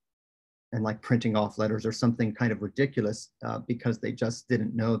like printing off letters or something kind of ridiculous because they just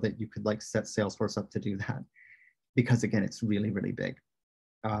didn't know that you could like set Salesforce up to do that. Because again, it's really, really big.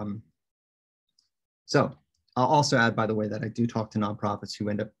 So I'll also add, by the way, that I do talk to nonprofits who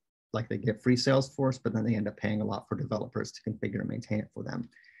end up like they get free Salesforce, but then they end up paying a lot for developers to configure and maintain it for them.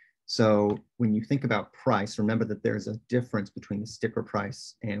 So when you think about price, remember that there's a difference between the sticker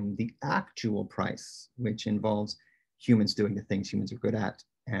price and the actual price, which involves humans doing the things humans are good at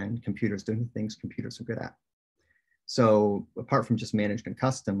and computers doing the things computers are good at. So apart from just managed and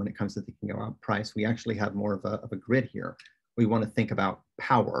custom, when it comes to thinking about price, we actually have more of a grid here. We want to think about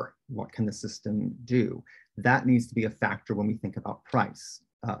power. What can the system do? That needs to be a factor when we think about price.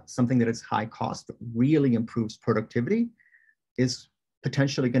 Something that is high cost but really improves productivity is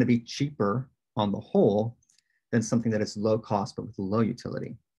potentially going to be cheaper on the whole than something that is low cost but with low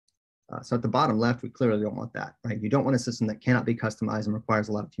utility. So at the bottom left, we clearly don't want that, right? You don't want a system that cannot be customized and requires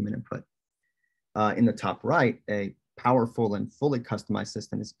a lot of human input. In the top right, a powerful and fully customized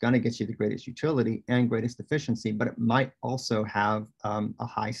system is going to get you the greatest utility and greatest efficiency, but it might also have a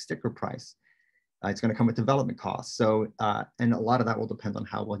high sticker price. It's going to come with development costs. So, and a lot of that will depend on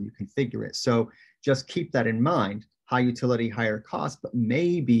how well you configure it. So just keep that in mind, high utility, higher cost, but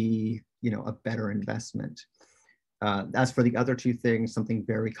maybe, a better investment. As for the other two things, something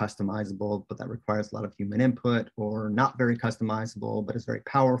very customizable, but that requires a lot of human input, or not very customizable, but is very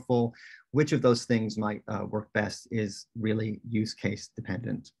powerful. Which of those things might work best is really use case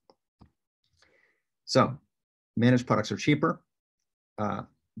dependent. So managed products are cheaper.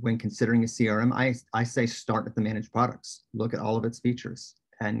 When considering a CRM, I say start with the managed products. Look at all of its features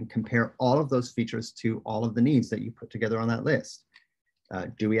and compare all of those features to all of the needs that you put together on that list.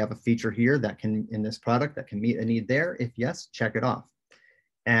 Do we have a feature here that can, in this product, that can meet a need there? If yes, check it off.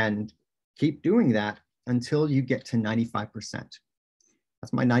 And keep doing that until you get to 95%.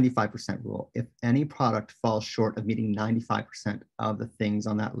 That's my 95% rule. If any product falls short of meeting 95% of the things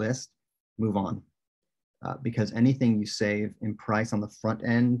on that list, move on. Because anything you save in price on the front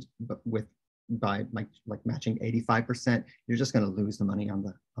end, but by matching 85%, you're just going to lose the money on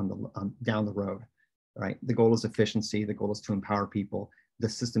down the road, right? The goal is efficiency. The goal is to empower people. The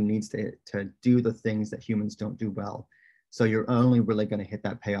system needs to do the things that humans don't do well. So you're only really going to hit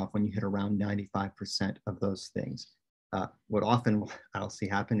that payoff when you hit around 95% of those things. What often I'll see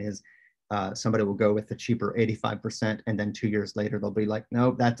happen is somebody will go with the cheaper 85%, and then 2 years later they'll be like,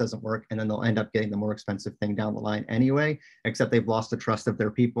 no, that doesn't work, and then they'll end up getting the more expensive thing down the line anyway, except they've lost the trust of their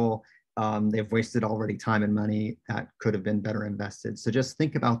people. They've wasted already time and money that could have been better invested. So just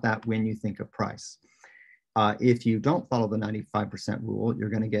think about that when you think of price. If you don't follow the 95% rule, you're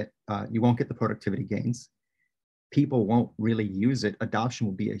going to get, you won't get the productivity gains. People won't really use it. Adoption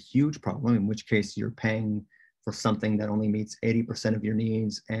will be a huge problem, in which case you're paying for something that only meets 80% of your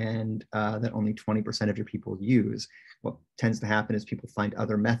needs and that only 20% of your people use. What tends to happen is people find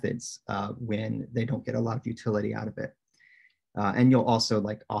other methods when they don't get a lot of utility out of it. And you'll also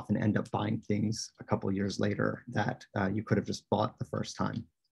often end up buying things a couple of years later that you could have just bought the first time.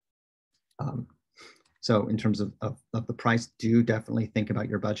 So in terms of the price, do definitely think about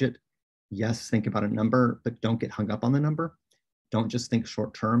your budget. Yes, think about a number, but don't get hung up on the number. Don't just think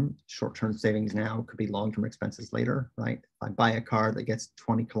short-term. Short-term savings now could be long-term expenses later, right? If I buy a car that gets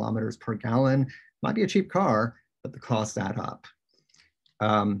 20 kilometers per gallon, might be a cheap car, but the costs add up.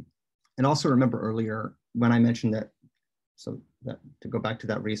 And also remember earlier when I mentioned that, to go back to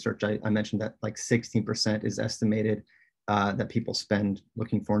that research, I mentioned that 16% is estimated that people spend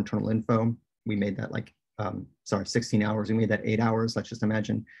looking for internal info. We made that 16 hours. We made that 8 hours. Let's just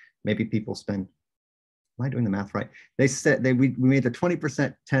imagine maybe people spend, am I doing the math right? They said we made the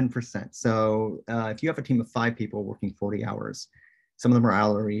 20%, 10%. So if you have a team of 5 people working 40 hours, some of them are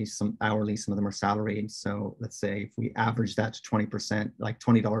hourly, some of them are salaried. So let's say if we average that to 20%, like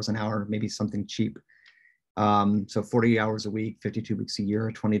 $20 an hour, maybe something cheap. So 40 hours a week, 52 weeks a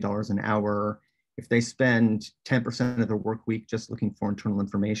year, $20 an hour. If they spend 10% of their work week just looking for internal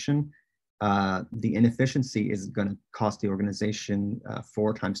information, the inefficiency is going to cost the organization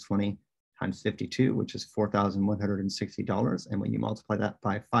 4 times 20 times 52, which is $4,160. And when you multiply that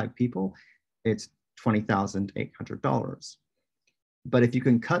by 5 people, it's $20,800. But if you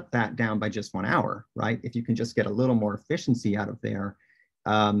can cut that down by just 1 hour, right? If you can just get a little more efficiency out of there,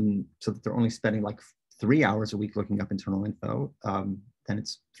 so that they're only spending 3 hours a week looking up internal info, then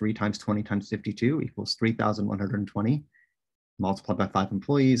it's 3 times 20 times 52 equals 3,120. Multiplied by 5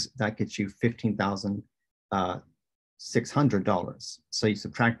 employees, that gets you $15,600. So you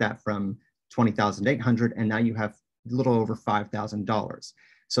subtract that from $20,800, and now you have a little over $5,000.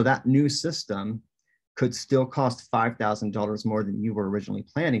 So that new system could still cost $5,000 more than you were originally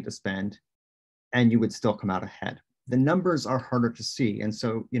planning to spend, and you would still come out ahead. The numbers are harder to see. And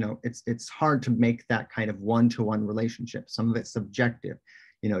so, it's hard to make that kind of one-to-one relationship. Some of it's subjective.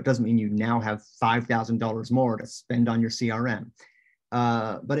 It doesn't mean you now have $5,000 more to spend on your CRM.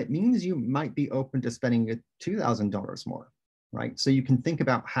 But it means you might be open to spending $2,000 more, right? So you can think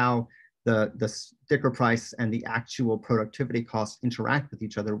about how the sticker price and the actual productivity costs interact with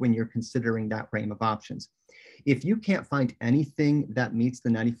each other when you're considering that range of options. If you can't find anything that meets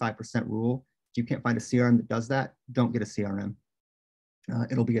the 95% rule, if you can't find a CRM that does that, don't get a CRM.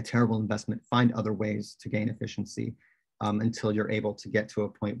 It'll be a terrible investment. Find other ways to gain efficiency until you're able to get to a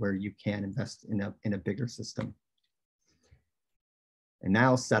point where you can invest in a bigger system. And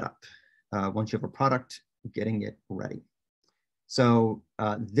now setup. Once you have a product, getting it ready. So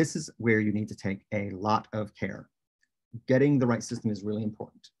this is where you need to take a lot of care. Getting the right system is really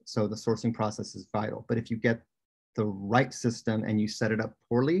important. So the sourcing process is vital. But if you get the right system and you set it up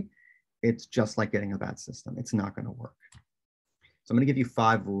poorly, it's just like getting a bad system. It's not going to work. So I'm going to give you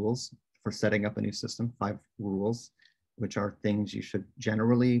 5 rules for setting up a new system, 5 rules, which are things you should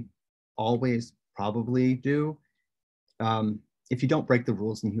generally always probably do. If you don't break the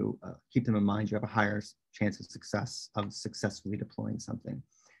rules and you keep them in mind, you have a higher chance of successfully deploying something.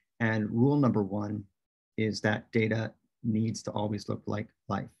 And rule number 1 is that data needs to always look like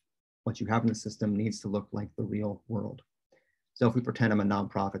life. What you have in the system needs to look like the real world. So if we pretend I'm a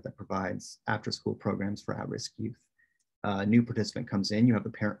nonprofit that provides after-school programs for at-risk youth, a new participant comes in, you have the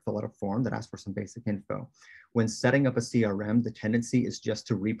parent fill out a form that asks for some basic info. When setting up a CRM, the tendency is just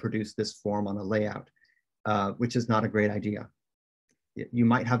to reproduce this form on a layout, which is not a great idea. You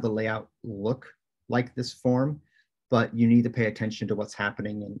might have the layout look like this form, but you need to pay attention to what's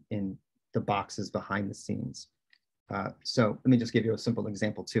happening in the boxes behind the scenes. So let me just give you a simple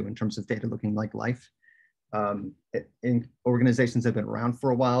example too, in terms of data looking like life. In organizations that have been around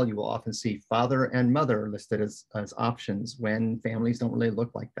for a while, you will often see father and mother listed as options when families don't really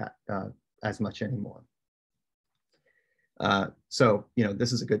look like that as much anymore. So,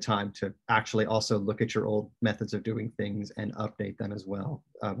 this is a good time to actually also look at your old methods of doing things and update them as well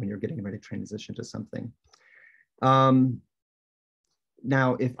when you're getting ready to transition to something.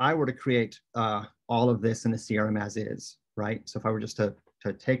 Now, if I were to create all of this in a CRM as is, right? So if I were just to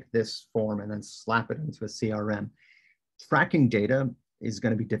take this form and then slap it into a CRM, tracking data is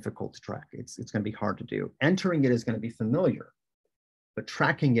going to be difficult to track. It's going to be hard to do. Entering it is going to be familiar, but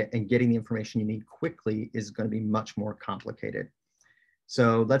tracking it and getting the information you need quickly is going to be much more complicated.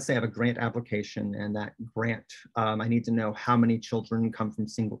 So let's say I have a grant application, and that grant, I need to know how many children come from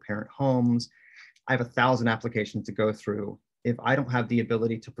single parent homes. I have 1,000 applications to go through. If I don't have the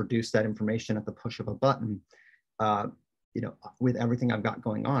ability to produce that information at the push of a button, with everything I've got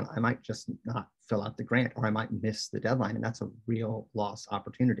going on, I might just not fill out the grant, or I might miss the deadline, and that's a real lost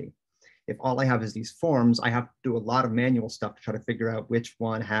opportunity. If all I have is these forms, I have to do a lot of manual stuff to try to figure out which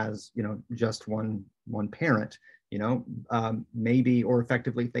one has, just one parent, maybe, or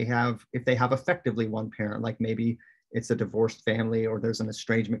effectively, if they have effectively one parent, like maybe it's a divorced family, or there's an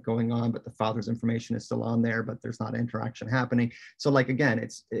estrangement going on, but the father's information is still on there, but there's not interaction happening. So like, again,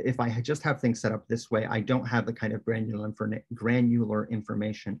 if I just have things set up this way, I don't have the kind of granular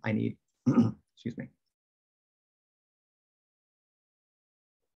information I need, excuse me,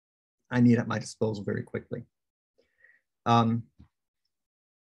 I need at my disposal very quickly.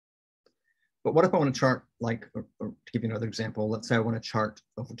 But what if I want to chart, or to give you another example, let's say I want to chart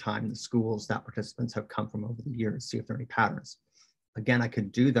over time the schools that participants have come from over the years, see if there are any patterns. Again, I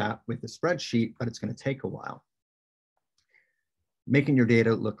could do that with the spreadsheet, but it's going to take a while. Making your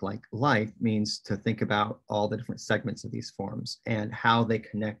data look like life means to think about all the different segments of these forms and how they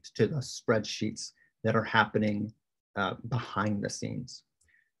connect to the spreadsheets that are happening behind the scenes.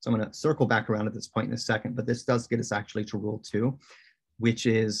 So I'm going to circle back around at this point in a second, but this does get us actually to rule 2, which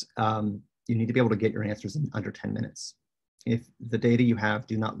is you need to be able to get your answers in under 10 minutes. If the data you have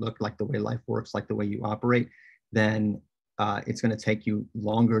do not look like the way life works, like the way you operate, then it's going to take you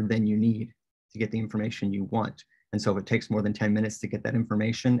longer than you need to get the information you want. And so if it takes more than 10 minutes to get that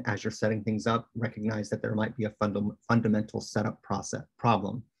information, as you're setting things up, recognize that there might be a fundamental setup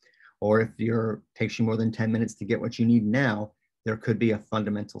problem. Or if it takes you more than 10 minutes to get what you need now, there could be a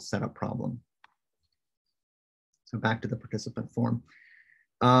fundamental setup problem. So back to the participant form.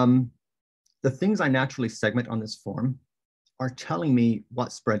 The things I naturally segment on this form are telling me what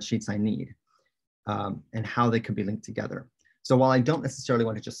spreadsheets I need and how they could be linked together. So while I don't necessarily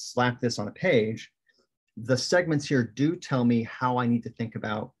want to just slap this on a page, the segments here do tell me how I need to think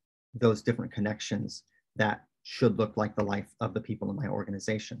about those different connections that should look like the life of the people in my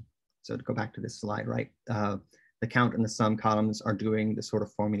organization. So to go back to this slide, right? The count and the sum columns are doing the sort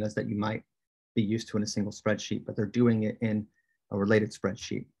of formulas that you might be used to in a single spreadsheet, but they're doing it in a related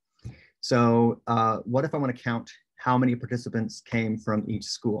spreadsheet. So what if I want to count how many participants came from each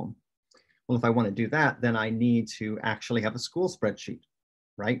school? Well, if I want to do that, then I need to actually have a school spreadsheet,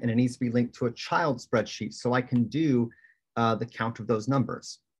 right? And it needs to be linked to a child spreadsheet so I can do the count of those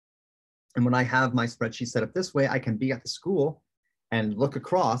numbers. And when I have my spreadsheet set up this way, I can be at the school and look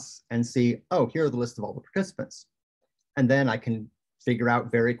across and see, oh, here are the list of all the participants. And then I can figure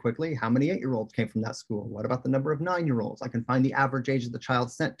out very quickly how many 8-year-olds came from that school. What about the number of 9-year-olds? I can find the average age of the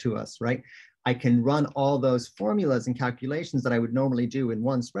child sent to us, right? I can run all those formulas and calculations that I would normally do in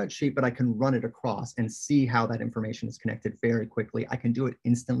one spreadsheet, but I can run it across and see how that information is connected very quickly. I can do it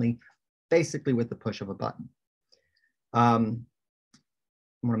instantly, basically with the push of a button. I'm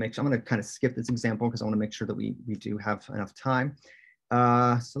going to kind of skip this example because I want to make sure that we do have enough time.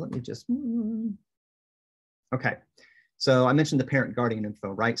 So let me just, okay. So I mentioned the parent guardian info,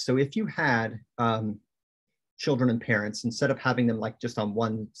 right? So if you had children and parents, instead of having them like just on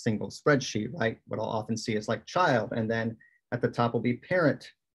one single spreadsheet, right? What I'll often see is like child, and then at the top will be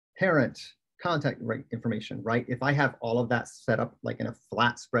parent contact information, right? If I have all of that set up like in a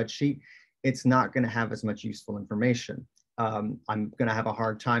flat spreadsheet, it's not going to have as much useful information. I'm going to have a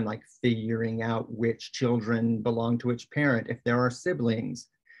hard time like figuring out which children belong to which parent if there are siblings.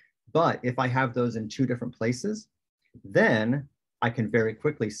 But if I have those in 2 different places, then I can very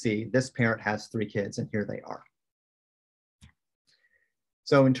quickly see this parent has 3 kids and here they are.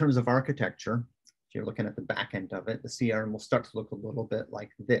 So in terms of architecture, if you're looking at the back end of it, the CRM will start to look a little bit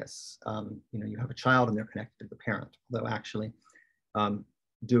like this. You have a child and they're connected to the parent, though actually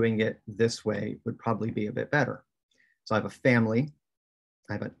doing it this way would probably be a bit better. So I have a family,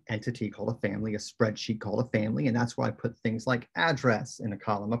 I have an entity called a family, a spreadsheet called a family, and that's where I put things like address in a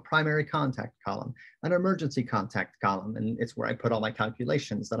column, a primary contact column, an emergency contact column, and it's where I put all my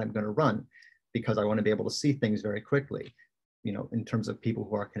calculations that I'm going to run because I want to be able to see things very quickly, in terms of people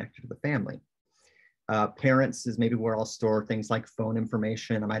who are connected to the family. Parents is maybe where I'll store things like phone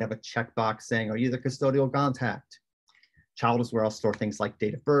information. I might have a checkbox saying, are you the custodial contact? Child is where I'll store things like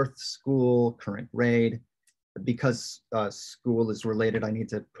date of birth, school, current grade. Because school is related, I need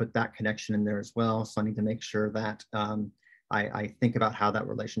to put that connection in there as well. So I need to make sure that I think about how that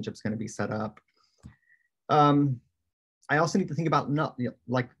relationship is going to be set up. I also need to think about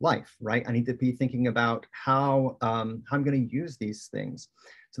like life, right? I need to be thinking about how I'm going to use these things.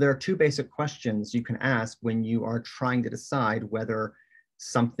 So there are 2 basic questions you can ask when you are trying to decide whether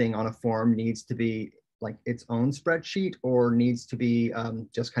something on a form needs to be like its own spreadsheet or needs to be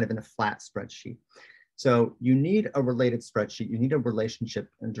just kind of in a flat spreadsheet. So you need a related spreadsheet. You need a relationship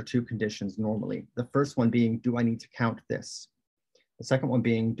under 2 conditions normally. The first one being, do I need to count this? The second one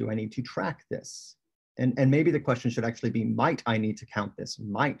being, do I need to track this? And maybe the question should actually be, might I need to count this?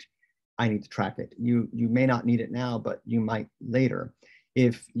 Might I need to track it? You may not need it now, but you might later.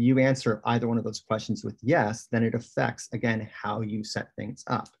 If you answer either one of those questions with yes, then it affects, again, how you set things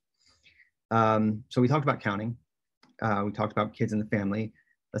up. So we talked about counting. We talked about kids in the family.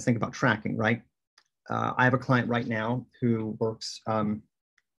 Let's think about tracking, right? I have a client right now who works in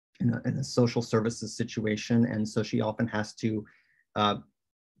a social services situation. And so she often has to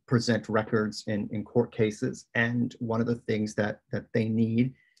present records in court cases. And one of the things that they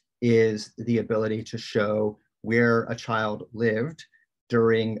need is the ability to show where a child lived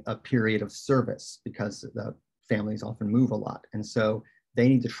during a period of service, because the families often move a lot. And so they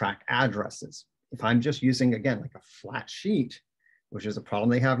need to track addresses. If I'm just using, again, like a flat sheet, which is a problem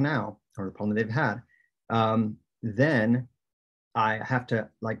they have now, or a problem they've had, then I have to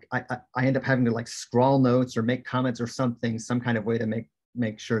I end up having to like scrawl notes or make comments or something, some kind of way to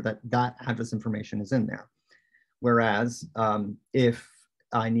make sure that that address information is in there. Whereas if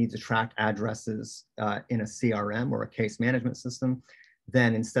I need to track addresses in a CRM or a case management system,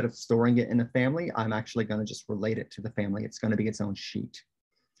 then instead of storing it in a family, I'm actually going to just relate it to the family. It's going to be its own sheet.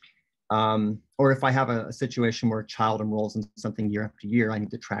 Or if I have a situation where a child enrolls in something year after year, I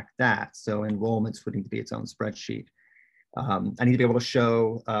need to track that. So enrollments would need to be its own spreadsheet. I need to be able to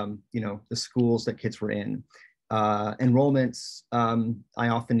show, the schools that kids were in. Enrollments, I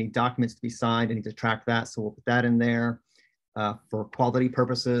often need documents to be signed. I need to track that. So we'll put that in there. For quality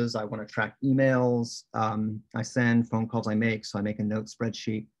purposes, I want to track emails I send, phone calls I make. So I make a note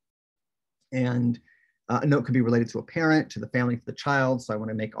spreadsheet. And a note could be related to a parent, to the family, to the child. So I want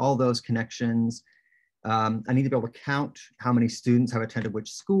to make all those connections. I need to be able to count how many students have attended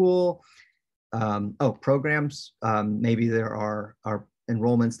which school. Programs. Maybe there are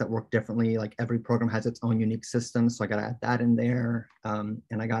enrollments that work differently. Like every program has its own unique system. So I got to add that in there. And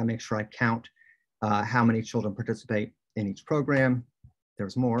I got to make sure I count how many children participate in each program.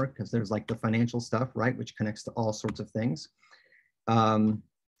 There's more because there's like the financial stuff, right? Which connects to all sorts of things.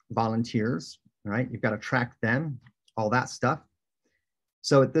 Volunteers, right? You've got to track them, all that stuff.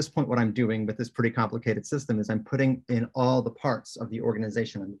 So at this point, what I'm doing with this pretty complicated system is I'm putting in all the parts of the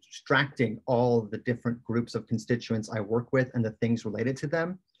organization. I'm extracting all the different groups of constituents I work with and the things related to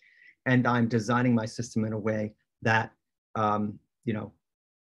them. And I'm designing my system in a way that,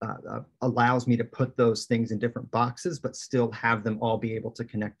 allows me to put those things in different boxes, but still have them all be able to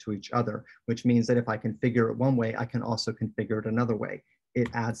connect to each other, which means that if I configure it one way, I can also configure it another way. It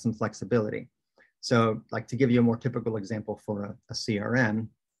adds some flexibility. So like to give you a more typical example for a CRM,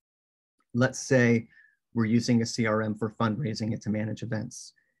 let's say we're using a CRM for fundraising and to manage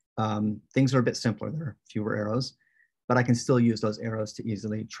events. Things are a bit simpler, there are fewer arrows, but I can still use those arrows to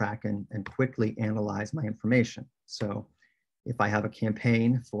easily track and quickly analyze my information. So if I have a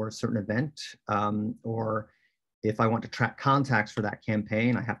campaign for a certain event, or if I want to track contacts for that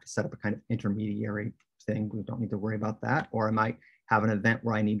campaign, I have to set up a kind of intermediary thing. We don't need to worry about that. Or I might have an event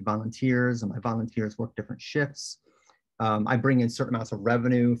where I need volunteers and my volunteers work different shifts. I bring in certain amounts of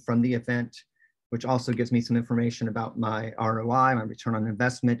revenue from the event, which also gives me some information about my ROI, my return on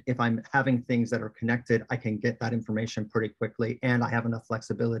investment. If I'm having things that are connected, I can get that information pretty quickly, and I have enough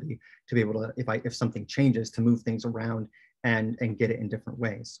flexibility to be able to, if something changes, to move things around and get it in different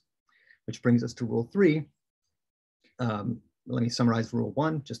ways. Which brings us to rule 3. Let me summarize rule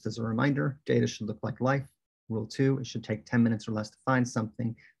 1, just as a reminder. Data should look like life. Rule 2, it should take 10 minutes or less to find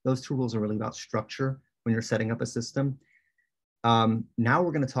something. Those 2 rules are really about structure when you're setting up a system. Now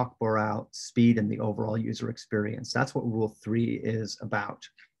we're going to talk more about speed and the overall user experience. That's what rule 3 is about.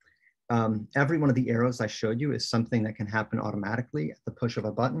 Every one of the arrows I showed you is something that can happen automatically at the push of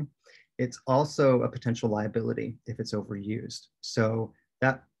a button. It's also a potential liability if it's overused. So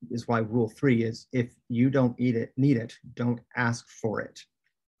that is why rule 3 is, if you don't need it, don't ask for it.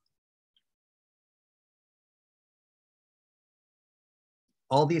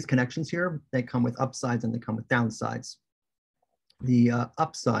 All these connections here, they come with upsides and they come with downsides. The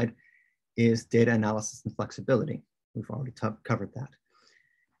upside is data analysis and flexibility. We've already covered that.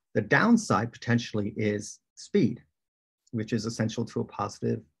 The downside potentially is speed, which is essential to a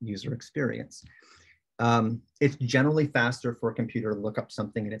positive user experience. It's generally faster for a computer to look up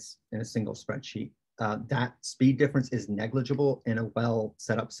something in a single spreadsheet. That speed difference is negligible in a well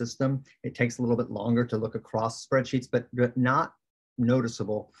set up system. It takes a little bit longer to look across spreadsheets, but not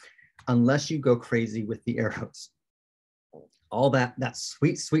noticeable unless you go crazy with the arrows. All that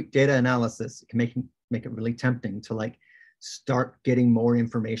sweet data analysis can make it really tempting to like start getting more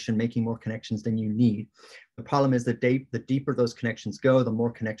information, making more connections than you need. The problem is that the deeper those connections go, the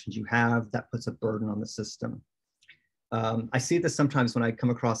more connections you have, that puts a burden on the system. I see this sometimes when I come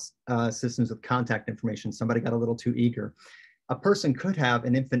across systems with contact information. Somebody got a little too eager. A person could have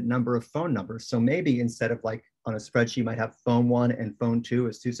an infinite number of phone numbers. So maybe instead of like on a spreadsheet, you might have phone 1 and phone 2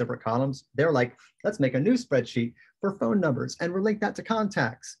 as 2 separate columns. They're like, let's make a new spreadsheet for phone numbers and relate that to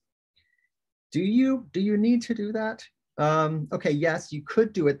contacts. Do you need to do that? Okay, yes, you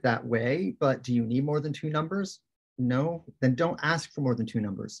could do it that way, but do you need more than 2 numbers? No, then don't ask for more than 2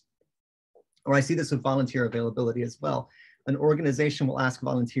 numbers. Or I see this with volunteer availability as well. An organization will ask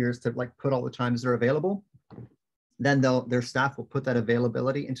volunteers to like put all the times they're available. Then their staff will put that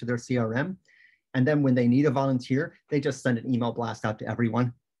availability into their CRM. And then when they need a volunteer, they just send an email blast out to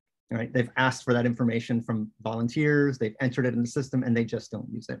everyone. All right, they've asked for that information from volunteers, they've entered it in the system, and they just don't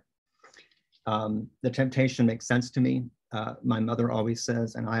use it. The temptation makes sense to me. My mother always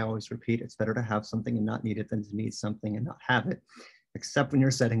says, and I always repeat, it's better to have something and not need it than to need something and not have it, except when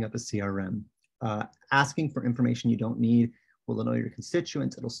you're setting up a CRM. Asking for information you don't need will annoy your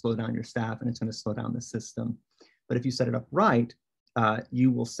constituents, it'll slow down your staff, and it's going to slow down the system. But if you set it up right,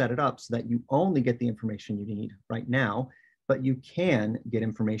 you will set it up so that you only get the information you need right now, but you can get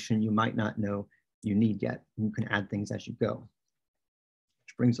information you might not know you need yet. And you can add things as you go.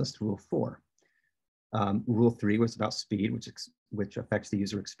 Which brings us to rule 4. Rule 3 was about speed, which affects the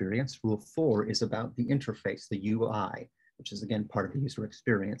user experience. Rule 4 is about the interface, the UI, which is again part of the user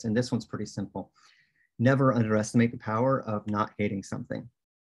experience. And this one's pretty simple. Never underestimate the power of not hating something.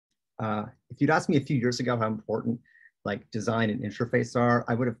 If you'd asked me a few years ago how important like design and interface are,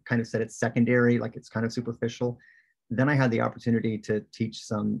 I would have kind of said it's secondary, like it's kind of superficial. Then I had the opportunity to teach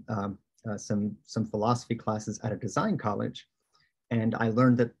some philosophy classes at a design college. And I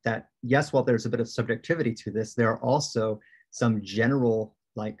learned that yes, while there's a bit of subjectivity to this, there are also some general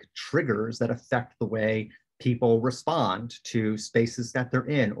like triggers that affect the way people respond to spaces that they're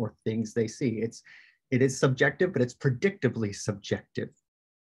in or things they see. It is subjective, but it's predictably subjective.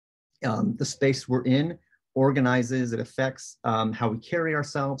 The space we're in organizes, it affects how we carry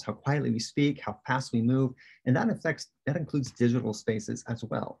ourselves, how quietly we speak, how fast we move, and that includes digital spaces as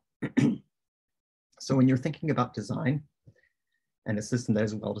well. So when you're thinking about design and a system that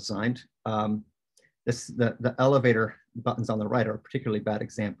is well designed, the elevator buttons on the right are a particularly bad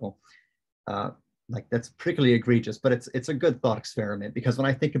example. Like that's particularly egregious, but it's a good thought experiment, because when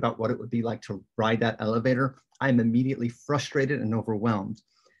I think about what it would be like to ride that elevator, I'm immediately frustrated and overwhelmed.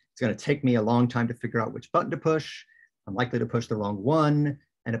 It's going to take me a long time to figure out which button to push. I'm likely to push the wrong one,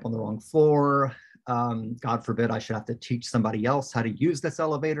 end up on the wrong floor. God forbid I should have to teach somebody else how to use this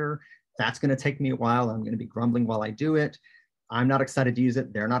elevator. That's going to take me a while. I'm going to be grumbling while I do it. I'm not excited to use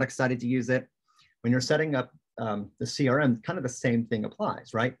it. They're not excited to use it. When you're setting up the CRM, kind of the same thing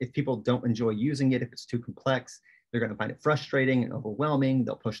applies, right? If people don't enjoy using it, if it's too complex, they're going to find it frustrating and overwhelming.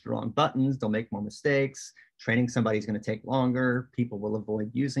 They'll push the wrong buttons. They'll make more mistakes. Training somebody is going to take longer. People will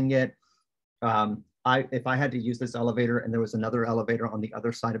avoid using it. If I had to use this elevator and there was another elevator on the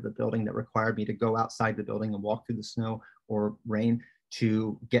other side of the building that required me to go outside the building and walk through the snow or rain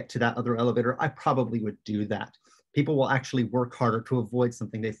to get to that other elevator, I probably would do that. People will actually work harder to avoid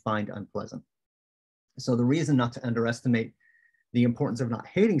something they find unpleasant. So the reason not to underestimate the importance of not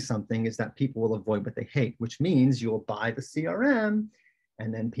hating something is that people will avoid what they hate, which means you'll buy the CRM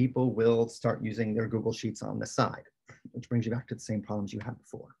and then people will start using their Google Sheets on the side, which brings you back to the same problems you had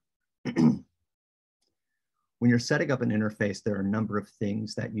before. When you're setting up an interface, there are a number of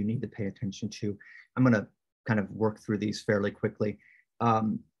things that you need to pay attention to. I'm going to kind of work through these fairly quickly.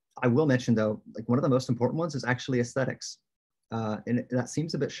 I will mention though, like one of the most important ones is actually aesthetics. And that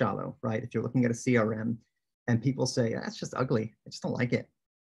seems a bit shallow, right? If you're looking at a CRM and people say, that's just ugly, I just don't like it.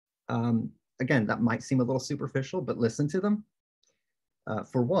 Again, that might seem a little superficial, but listen to them.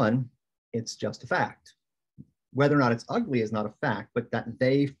 For one, it's just a fact. Whether or not it's ugly is not a fact, but that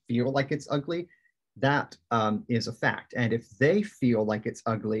they feel like it's ugly, that is a fact. And if they feel like it's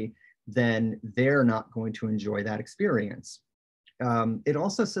ugly, then they're not going to enjoy that experience. It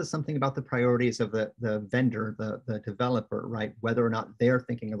also says something about the priorities of the vendor, the developer, right? Whether or not they're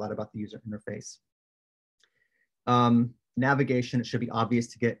thinking a lot about the user interface. Navigation, it should be obvious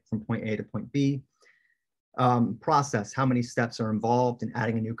to get from point A to point B. Process, how many steps are involved in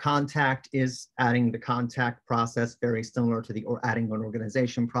adding a new contact? Is adding the contact process very similar to adding an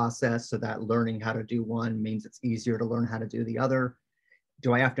organization process, so that learning how to do one means it's easier to learn how to do the other?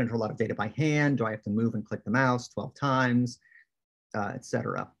 Do I have to enter a lot of data by hand? Do I have to move and click the mouse 12 times,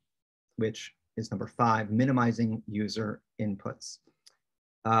 etc.? Which is number 5, minimizing user inputs.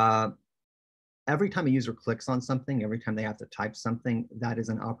 Every time a user clicks on something, every time they have to type something, that is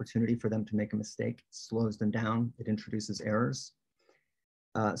an opportunity for them to make a mistake. It slows them down. It introduces errors.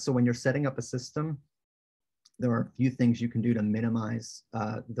 So when you're setting up a system, there are a few things you can do to minimize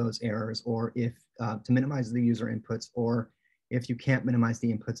those errors, or if to minimize the user inputs, or if you can't minimize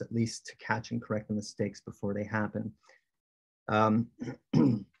the inputs, at least to catch and correct the mistakes before they happen.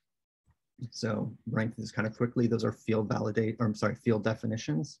 So running through this kind of quickly, those are field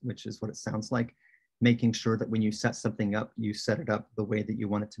definitions, which is what it sounds like. Making sure that when you set something up, you set it up the way that you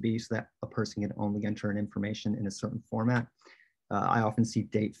want it to be, so that a person can only enter an information in a certain format. I often see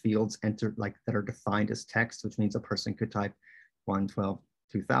date fields entered that are defined as text, which means a person could type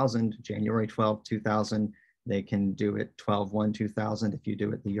 1/12/2000, January 12, 2000. They can do it 12/1/2000 if you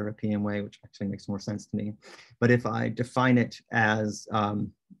do it the European way, which actually makes more sense to me. But if I define it as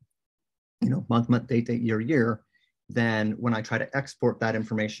month, date, year, then when I try to export that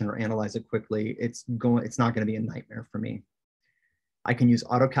information or analyze it quickly, it's not going to be a nightmare for me. I can use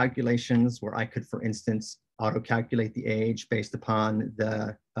auto calculations where I could, for instance, auto calculate the age based upon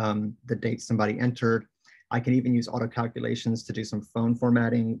the date somebody entered. I can even use auto calculations to do some phone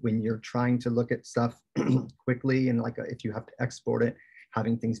formatting when you're trying to look at stuff quickly, and if you have to export it,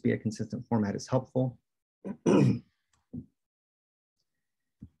 having things be a consistent format is helpful.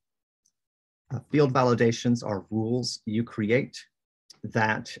 Field validations are rules you create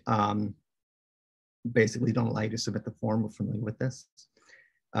that basically don't allow you to submit the form. We're familiar with this.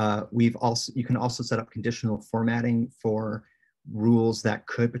 You can also set up conditional formatting for rules that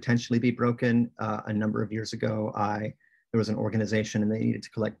could potentially be broken. A number of years ago, there was an organization and they needed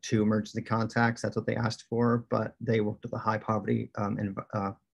to collect 2 emergency contacts. That's what they asked for, but they worked with a high poverty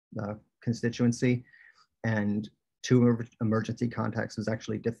constituency, and 2 emergency contacts was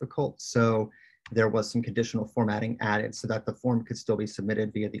actually difficult. So there was some conditional formatting added so that the form could still be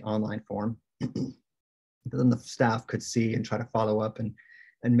submitted via the online form. Then the staff could see and try to follow up and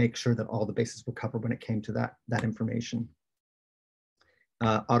and make sure that all the bases were covered when it came to that information.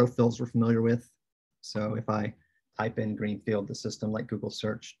 Autofills we're familiar with. So if I type in Greenfield, the system like Google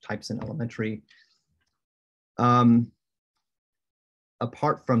search types in elementary.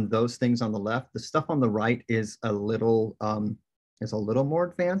 Apart from those things on the left, the stuff on the right is a little more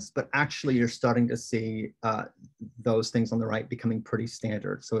advanced, but actually you're starting to see those things on the right becoming pretty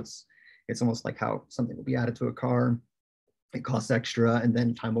standard. So it's almost like how something will be added to a car. It costs extra and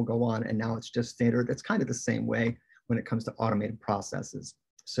then time will go on, and now it's just standard. It's kind of the same way when it comes to automated processes.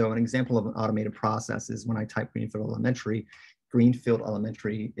 So an example of an automated process is when I type Greenfield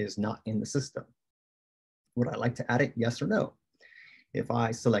Elementary is not in the system. Would I like to add it? Yes or no? If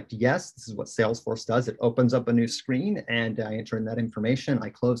I select yes, this is what Salesforce does. It opens up a new screen and I enter in that information. I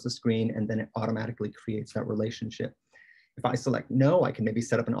close the screen and then it automatically creates that relationship. If I select no, I can maybe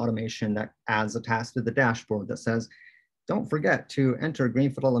set up an automation that adds a task to the dashboard that says, don't forget to enter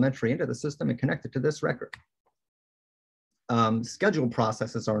Greenfield Elementary into the system and connect it to this record. Scheduled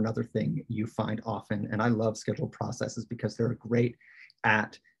processes are another thing you find often, and I love scheduled processes because they're great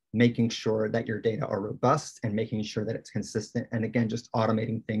at making sure that your data are robust and making sure that it's consistent. And again, just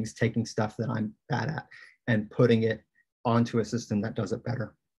automating things, taking stuff that I'm bad at and putting it onto a system that does it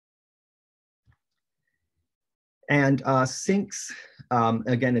better. And syncs,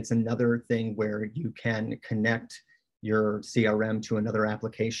 again, it's another thing where you can connect your CRM to another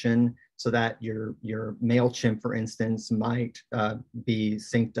application so that your MailChimp, for instance, might be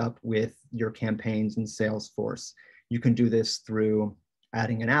synced up with your campaigns in Salesforce. You can do this through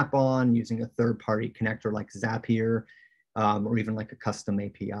adding an app on, using a third-party connector like Zapier, or even like a custom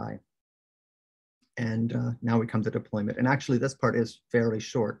API. And now we come to deployment. And actually this part is fairly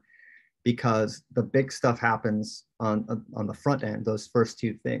short because the big stuff happens on the front end, those first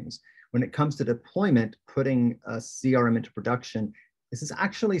two things. When it comes to deployment, putting a CRM into production, this is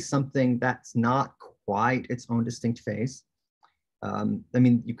actually something that's not quite its own distinct phase. I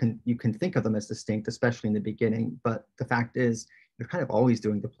mean, you can think of them as distinct, especially in the beginning, but the fact is you're kind of always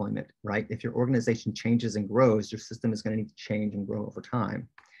doing deployment, right? If your organization changes and grows, your system is going to need to change and grow over time.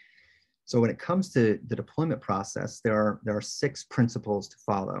 So when it comes to the deployment process, there are 6 principles to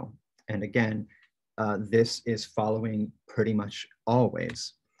follow. And again, this is following pretty much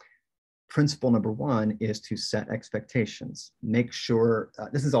always. Principle number 1 is to set expectations. Make sure,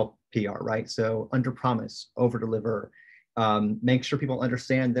 this is all PR, right? So under promise, over deliver. Make sure people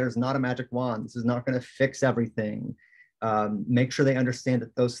understand there's not a magic wand. This is not going to fix everything. Make sure they understand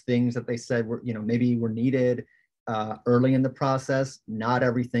that those things that they said were, maybe were needed early in the process. Not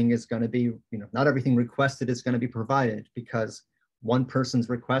everything is going to be, not everything requested is going to be provided, because one person's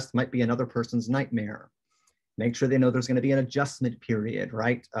request might be another person's nightmare. Make sure they know there's going to be an adjustment period,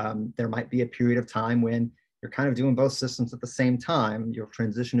 right? There might be a period of time when you're kind of doing both systems at the same time. You'll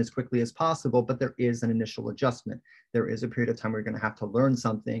transition as quickly as possible, but there is an initial adjustment. There is a period of time where you're going to have to learn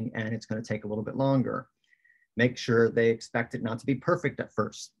something and it's going to take a little bit longer. Make sure they expect it not to be perfect at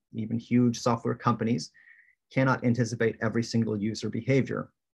first. Even huge software companies cannot anticipate every single user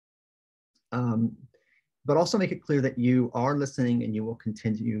behavior. But also make it clear that you are listening and you will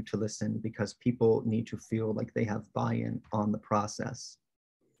continue to listen, because people need to feel like they have buy-in on the process.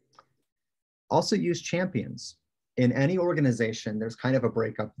 Also use champions. In any organization, there's kind of a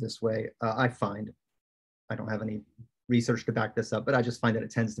breakup this way. I find, I don't have any research to back this up, but I just find that it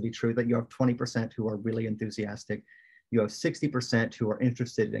tends to be true that you have 20% who are really enthusiastic. You have 60% who are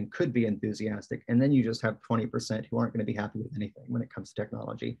interested and could be enthusiastic. And then you just have 20% who aren't going to be happy with anything when it comes to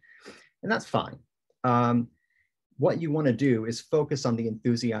technology. And that's fine. What you want to do is focus on the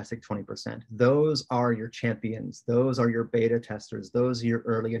enthusiastic 20%. Those are your champions. Those are your beta testers. Those are your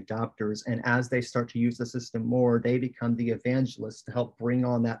early adopters. And as they start to use the system more, they become the evangelists to help bring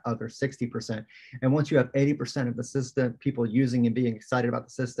on that other 60%. And once you have 80% of the system, people using and being excited about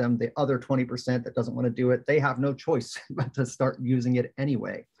the system, the other 20% that doesn't want to do it, they have no choice but to start using it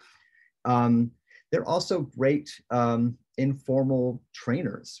anyway. They're also great informal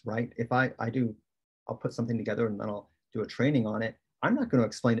trainers, right? If I'll put something together and then I'll do a training on it. I'm not going to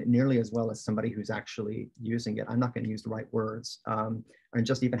explain it nearly as well as somebody who's actually using it. I'm not going to use the right words, and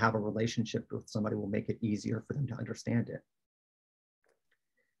just even have a relationship with somebody will make it easier for them to understand it.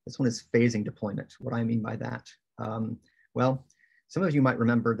 This one is phasing deployment. What do I mean by that? Well, some of you might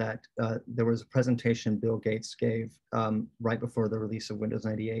remember that there was a presentation Bill Gates gave right before the release of Windows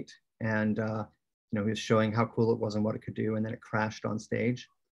 98. And he was showing how cool it was and what it could do, and then it crashed on stage.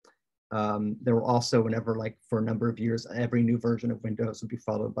 There were also, whenever, like, for a number of years, every new version of Windows would be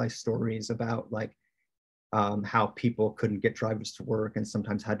followed by stories about, like, how people couldn't get drivers to work and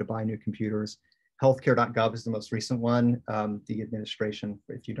sometimes had to buy new computers. Healthcare.gov is the most recent one. The administration,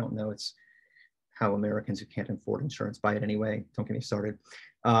 if you don't know, it's how Americans who can't afford insurance buy it anyway. Don't get me started.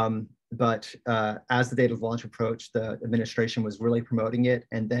 But as the date of launch approached, the administration was really promoting it.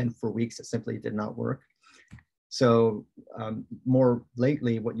 And then for weeks, it simply did not work. So more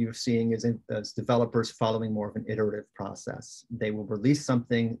lately, what you're seeing is developers following more of an iterative process. They will release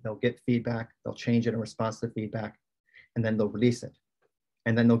something, they'll get feedback, they'll change it in response to feedback, and then they'll release it.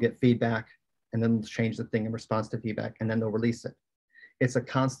 And then they'll get feedback, and then they'll change the thing in response to feedback, and then they'll release it. It's a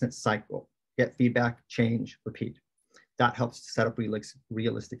constant cycle. Get feedback, change, repeat. That helps to set up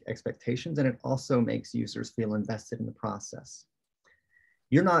realistic expectations, and it also makes users feel invested in the process.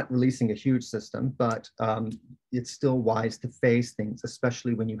 You're not releasing a huge system, but it's still wise to phase things,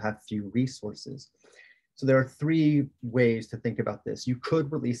 especially when you have few resources. So there are 3 ways to think about this. You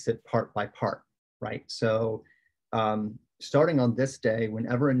could release it part by part, right? So starting on this day,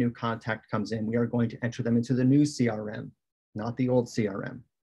 whenever a new contact comes in, we are going to enter them into the new CRM, not the old CRM.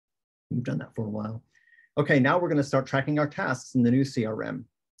 We've done that for a while. Okay, now we're going to start tracking our tasks in the new CRM.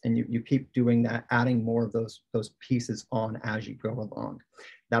 And you keep doing that, adding more of those pieces on as you go along.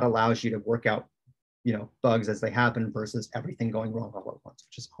 That allows you to work out, bugs as they happen versus everything going wrong all at once,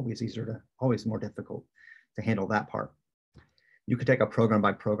 which is always more difficult to handle that part. You could take a program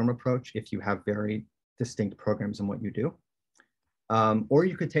by program approach if you have very distinct programs in what you do. Or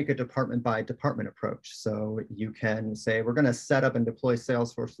you could take a department by department approach. So you can say, we're going to set up and deploy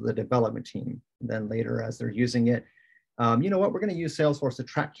Salesforce to the development team. And then later, as they're using it, you know what, we're going to use Salesforce to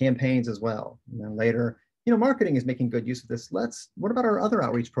track campaigns as well. And then later, marketing is making good use of this. What about our other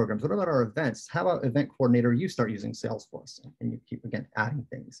outreach programs? What about our events? How about event coordinator, you start using Salesforce, and you keep, again, adding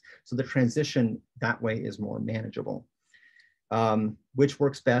things. So the transition that way is more manageable. Which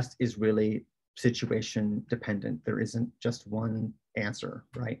works best is really situation dependent. There isn't just one answer,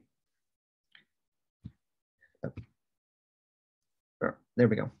 right? There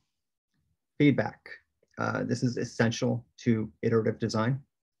we go. Feedback. This is essential to iterative design.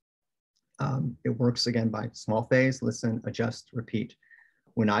 It works again by small phase, listen, adjust, repeat.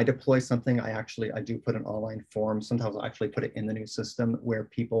 When I deploy something, I do put an online form. Sometimes I'll actually put it in the new system where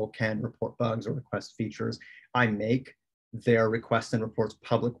people can report bugs or request features. I make their requests and reports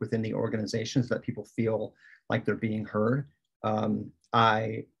public within the organization so that people feel like they're being heard.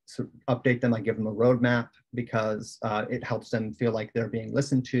 I update them, I give them a roadmap because it helps them feel like they're being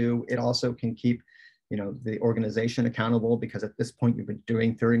listened to. It also can keep the organization accountable because at this point you've been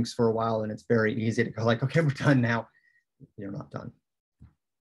doing things for a while and it's very easy to go like, okay, we're done now. You're not done.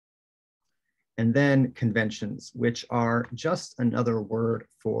 And then conventions, which are just another word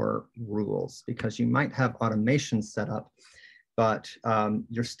for rules, because you might have automation set up, but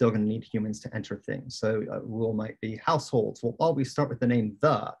you're still going to need humans to enter things. So a rule might be households will always start with the name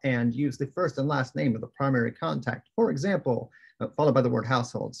the and use the first and last name of the primary contact. For example, followed by the word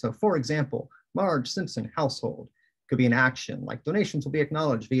household. So for example, Marge Simpson household could be an action, like donations will be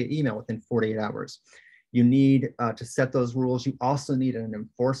acknowledged via email within 48 hours. You need to set those rules. You also need an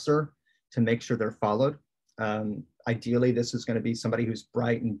enforcer to make sure they're followed. Ideally, this is going to be somebody who's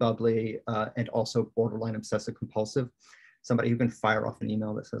bright and bubbly and also borderline obsessive compulsive. Somebody who can fire off an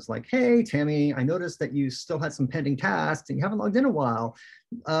email that says like, hey, Tammy, I noticed that you still had some pending tasks and you haven't logged in a while.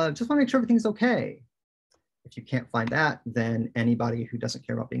 Just want to make sure everything's okay. If you can't find that, then anybody who doesn't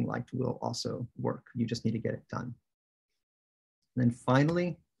care about being liked will also work. You just need to get it done. And then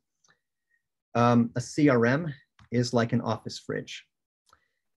finally, a CRM is like an office fridge.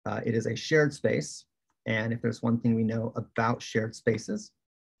 It is a shared space. And if there's one thing we know about shared spaces,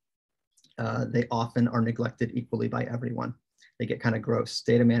 they often are neglected equally by everyone. They get kind of gross.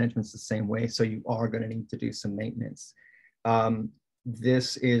 Data management's the same way. So you are going to need to do some maintenance.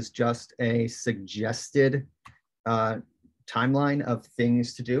 This is just a suggested timeline of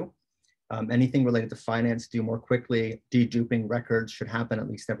things to do. Anything related to finance, do more quickly. Deduping records should happen at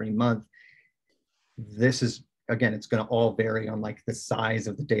least every month. This is, again, it's going to all vary on like the size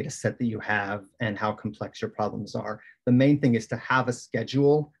of the data set that you have and how complex your problems are. The main thing is to have a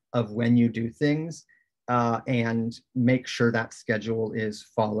schedule of when you do things and make sure that schedule is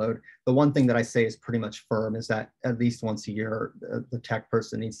followed. The one thing that I say is pretty much firm is that at least once a year, the tech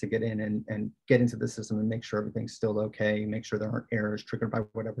person needs to get in and get into the system and make sure everything's still okay, make sure there aren't errors triggered by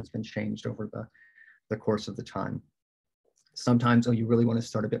whatever's been changed over the course of the time. Sometimes you really want to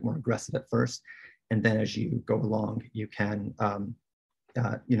start a bit more aggressive at first, and then as you go along, you can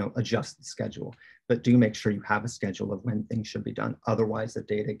adjust the schedule. But do make sure you have a schedule of when things should be done. Otherwise, the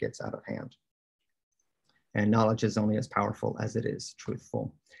data gets out of hand. And knowledge is only as powerful as it is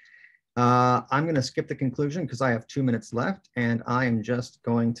truthful. I'm going to skip the conclusion because I have 2 minutes left, and I am just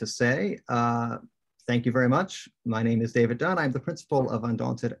going to say thank you very much. My name is David Dunn. I'm the principal of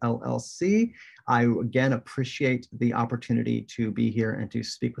Undaunted LLC. I again appreciate the opportunity to be here and to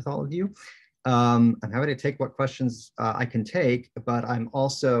speak with all of you. I'm happy to take what questions I can take, but I'm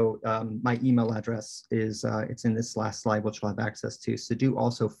also, my email address is, it's in this last slide, which you'll have access to. So do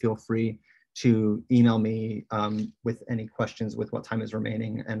also feel free to email me with any questions with what time is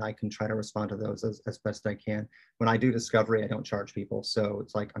remaining, and I can try to respond to those as best I can. When I do discovery, I don't charge people. So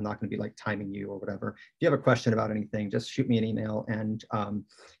it's like, I'm not gonna be like timing you or whatever. If you have a question about anything, just shoot me an email, and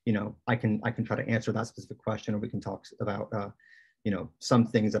you know, I can try to answer that specific question, or we can talk about you know, some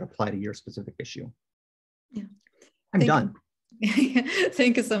things that apply to your specific issue. Yeah. I'm done.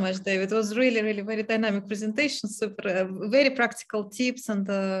 Thank you so much, David. It was really, really very dynamic presentation, super, very practical tips and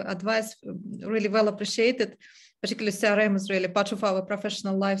advice, really well appreciated. Particularly CRM is really part of our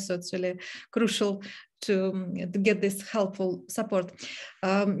professional life, so it's really crucial to get this helpful support.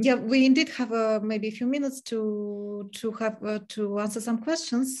 Yeah, we indeed have maybe a few minutes to answer some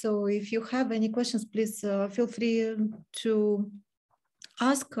questions. So if you have any questions, please feel free to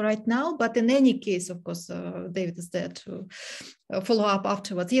ask right now, but in any case, of course, David is there to follow up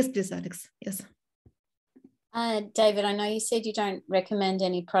afterwards. Yes, please, Alex. Yes. David, I know you said you don't recommend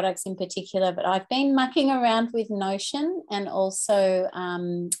any products in particular, but I've been mucking around with Notion and also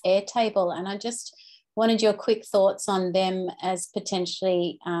Airtable, and I just wanted your quick thoughts on them as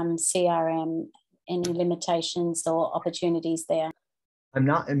potentially CRM, any limitations or opportunities there. I'm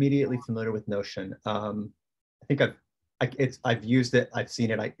not immediately familiar with Notion. I think I've used it, I've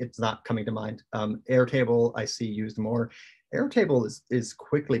seen it, it's not coming to mind. Airtable I see used more. Airtable is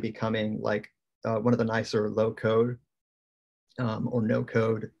quickly becoming like one of the nicer low code or no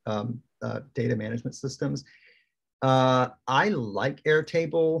code data management systems. I like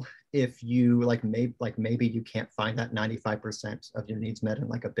Airtable if you maybe you can't find that 95% of your needs met in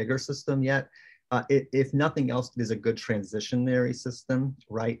like a bigger system yet. If nothing else, it is a good transitionary system,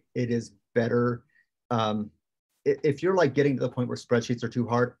 right? It is better. If you're like getting to the point where spreadsheets are too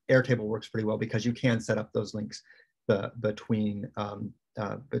hard, Airtable works pretty well because you can set up those links between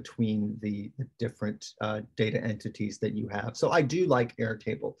the different data entities that you have. So I do like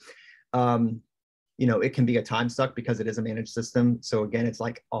Airtable. You know, it can be a time suck because it is a managed system. So again, it's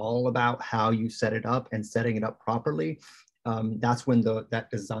like all about how you set it up and setting it up properly. That's when that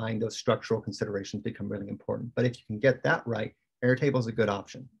design, those structural considerations become really important. But if you can get that right, Airtable is a good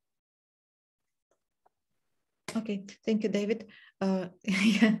option. Okay, thank you, David.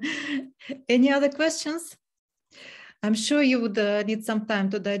 Yeah. Any other questions? I'm sure you would need some time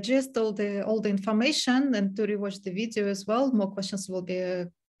to digest all the information and to rewatch the video as well. More questions will be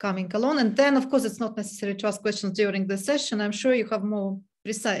coming along. And then, of course, it's not necessary to ask questions during the session. I'm sure you have more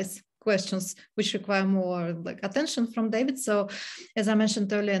precise questions which require more like attention from David. So as I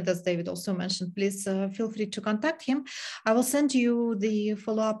mentioned earlier, and as David also mentioned, please feel free to contact him. I will send you the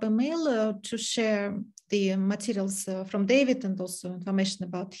follow-up email to share the materials from David and also information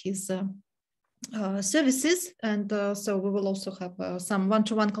about his services. And so we will also have some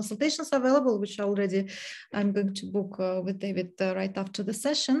one-to-one consultations available, which already I'm going to book with David right after the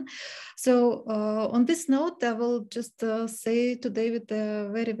session. So on this note, I will just say to David a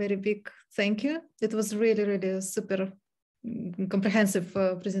very, very big thank you. It was really, really a super comprehensive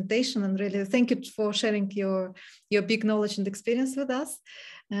presentation, and really thank you for sharing your big knowledge and experience with us.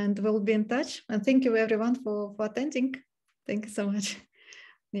 And we'll be in touch. And thank you everyone for attending. Thank you so much.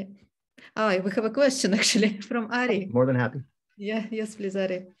 Yeah. Oh, we have a question actually from Ari. More than happy. Yeah, yes, please,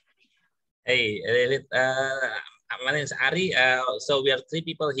 Ari. Hey, David. My name is Ari. So we are 3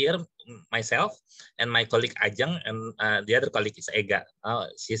 people here, myself and my colleague Ajeng, and the other colleague is Ega. Oh,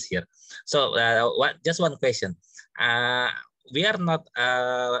 she's here. So just one question. We are not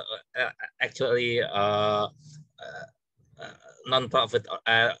actually non-profit.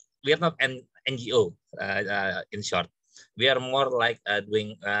 We are not an NGO in short. We are more like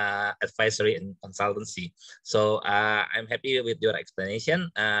doing advisory and consultancy. So I'm happy with your explanation,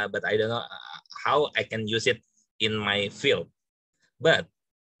 but I don't know how I can use it in my field. But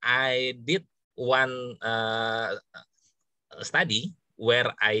I did one study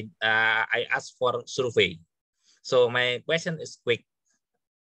where I asked for survey. So my question is quick.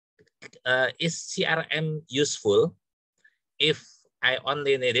 Is CRM useful if I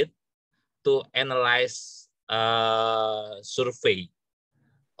only need it to analyze survey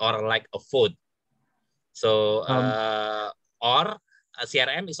or like a vote? So or a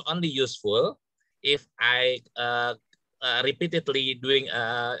CRM is only useful if I repeatedly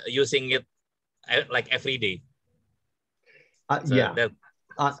using it like every day. So yeah.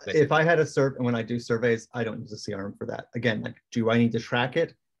 If I had a survey, when I do surveys, I don't use a CRM for that. Again, like, do I need to track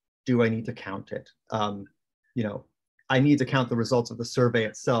it? Do I need to count it? You know, I need to count the results of the survey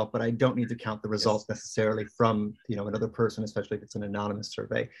itself, but I don't need to count the results necessarily from, you know, another person, especially if it's an anonymous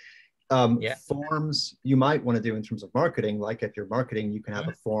survey. Forms you might want to do in terms of marketing, like if you're marketing, you can have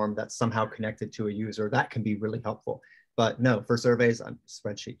a form that's somehow connected to a user. That can be really helpful. But no, for surveys,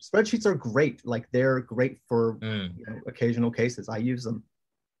 spreadsheets. Spreadsheets are great. Like, they're great for you know, occasional cases. I use them.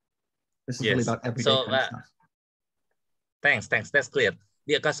 This is really about everyday kind of stuff. Thanks. That's clear.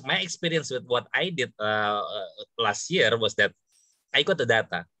 Because my experience with what I did last year was that I got the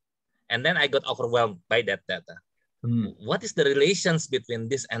data, and then I got overwhelmed by that data. What is the relations between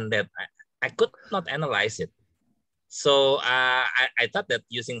this and that? I could not analyze it. So I thought that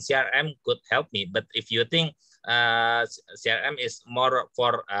using CRM could help me. But if you think CRM is more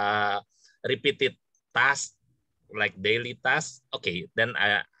for repeated tasks, like daily tasks, okay, then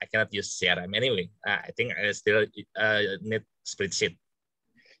I cannot use CRM anyway. I think I still need spreadsheet.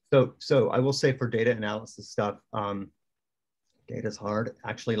 So I will say, for data analysis stuff, data is hard.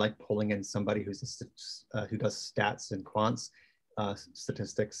 Actually, like, pulling in somebody who does stats and quants,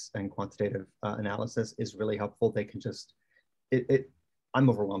 statistics and quantitative analysis is really helpful. They can just, I'm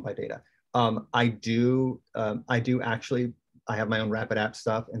overwhelmed by data. I do actually, I have my own rapid app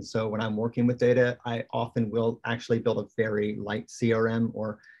stuff. And so when I'm working with data, I often will actually build a very light CRM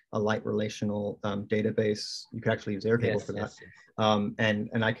or a light relational database. You can actually use Airtable for that.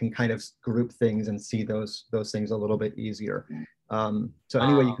 And I can kind of group things and see those things a little bit easier. So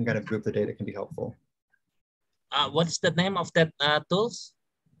any way you can kind of group the data can be helpful. What's the name of that tools?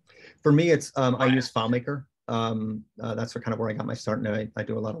 For me, it's I use FileMaker. That's kind of where I got my start. Now I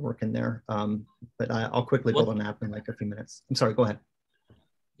do a lot of work in there. But I'll quickly build an app in like a few minutes. I'm sorry, go ahead.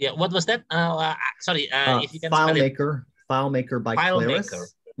 Yeah, what was that? Sorry, if you can FileMaker. FileMaker by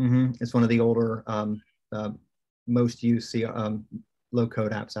Claris. It's one of the older, most used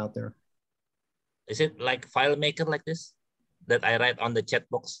low-code apps out there. Is it like FileMaker like this that I write on the chat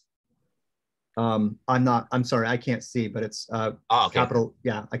box? I'm sorry, I can't see, but it's capital.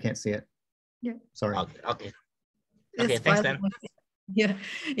 Yeah, I can't see it. Yeah. Sorry. Okay, thanks, Dan.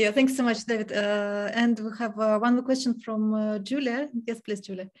 Yeah, thanks so much, David. And we have one more question from Julia. Yes, please,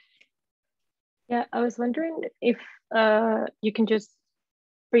 Julia. Yeah, I was wondering if you can just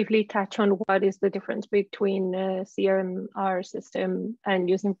briefly touch on what is the difference between a CRM system and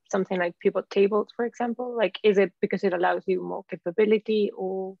using something like pivot tables, for example. Like, is it because it allows you more capability,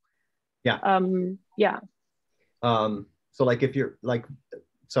 or so like, if you're like,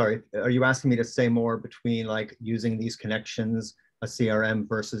 sorry, are you asking me to say more between like using these connections, a CRM,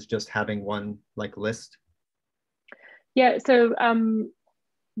 versus just having one like list? Yeah, so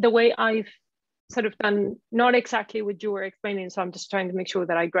the way I've sort of done, not exactly what you were explaining, so I'm just trying to make sure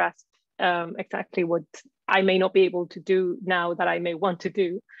that I grasp exactly what I may not be able to do now that I may want to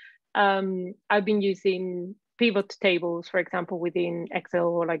do. I've been using pivot tables, for example, within Excel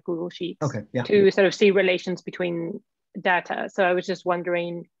or like Google Sheets, to sort of see relations between data. So I was just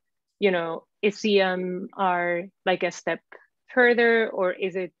wondering, you know, is CMR like a step further, or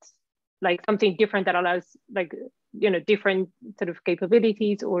is it like something different that allows like, you know, different sort of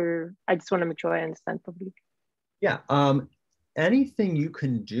capabilities? Or I just want to make sure I understand properly. Yeah, anything you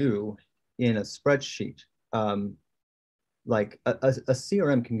can do in a spreadsheet, like a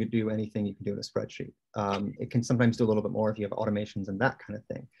CRM can do anything you can do in a spreadsheet. It can sometimes do a little bit more if you have automations and that kind of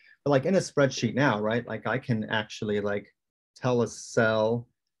thing. But like in a spreadsheet now, right? Like I can actually like tell a cell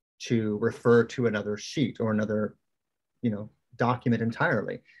to refer to another sheet or another, you know, document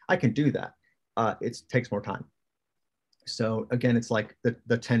entirely. I can do that. It takes more time. So again, it's like the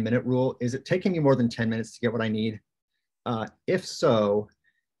 10-minute rule. Is it taking me more than 10 minutes to get what I need? If so,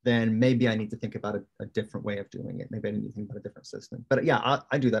 then maybe I need to think about a different way of doing it. Maybe I need to think about a different system. But yeah,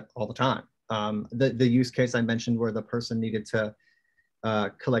 I do that all the time. The use case I mentioned where the person needed to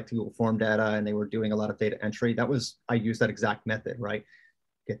collect Google form data and they were doing a lot of data entry, I used that exact method, right?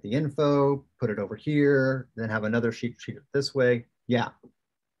 Get the info, put it over here, then have another sheet it this way. Yeah.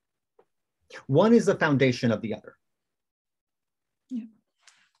 One is the foundation of the other.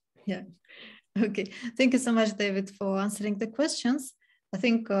 Yeah. Okay. Thank you so much, David, for answering the questions. I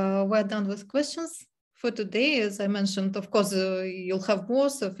think we're done with questions for today. As I mentioned, of course, you'll have more,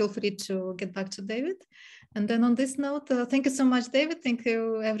 so feel free to get back to David. And then on this note, thank you so much, David. Thank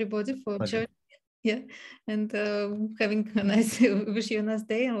you, everybody, for joining. Yeah, and wish you a nice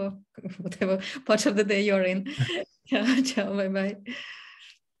day, or whatever part of the day you're in. Ciao, bye-bye.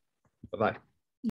 Bye-bye.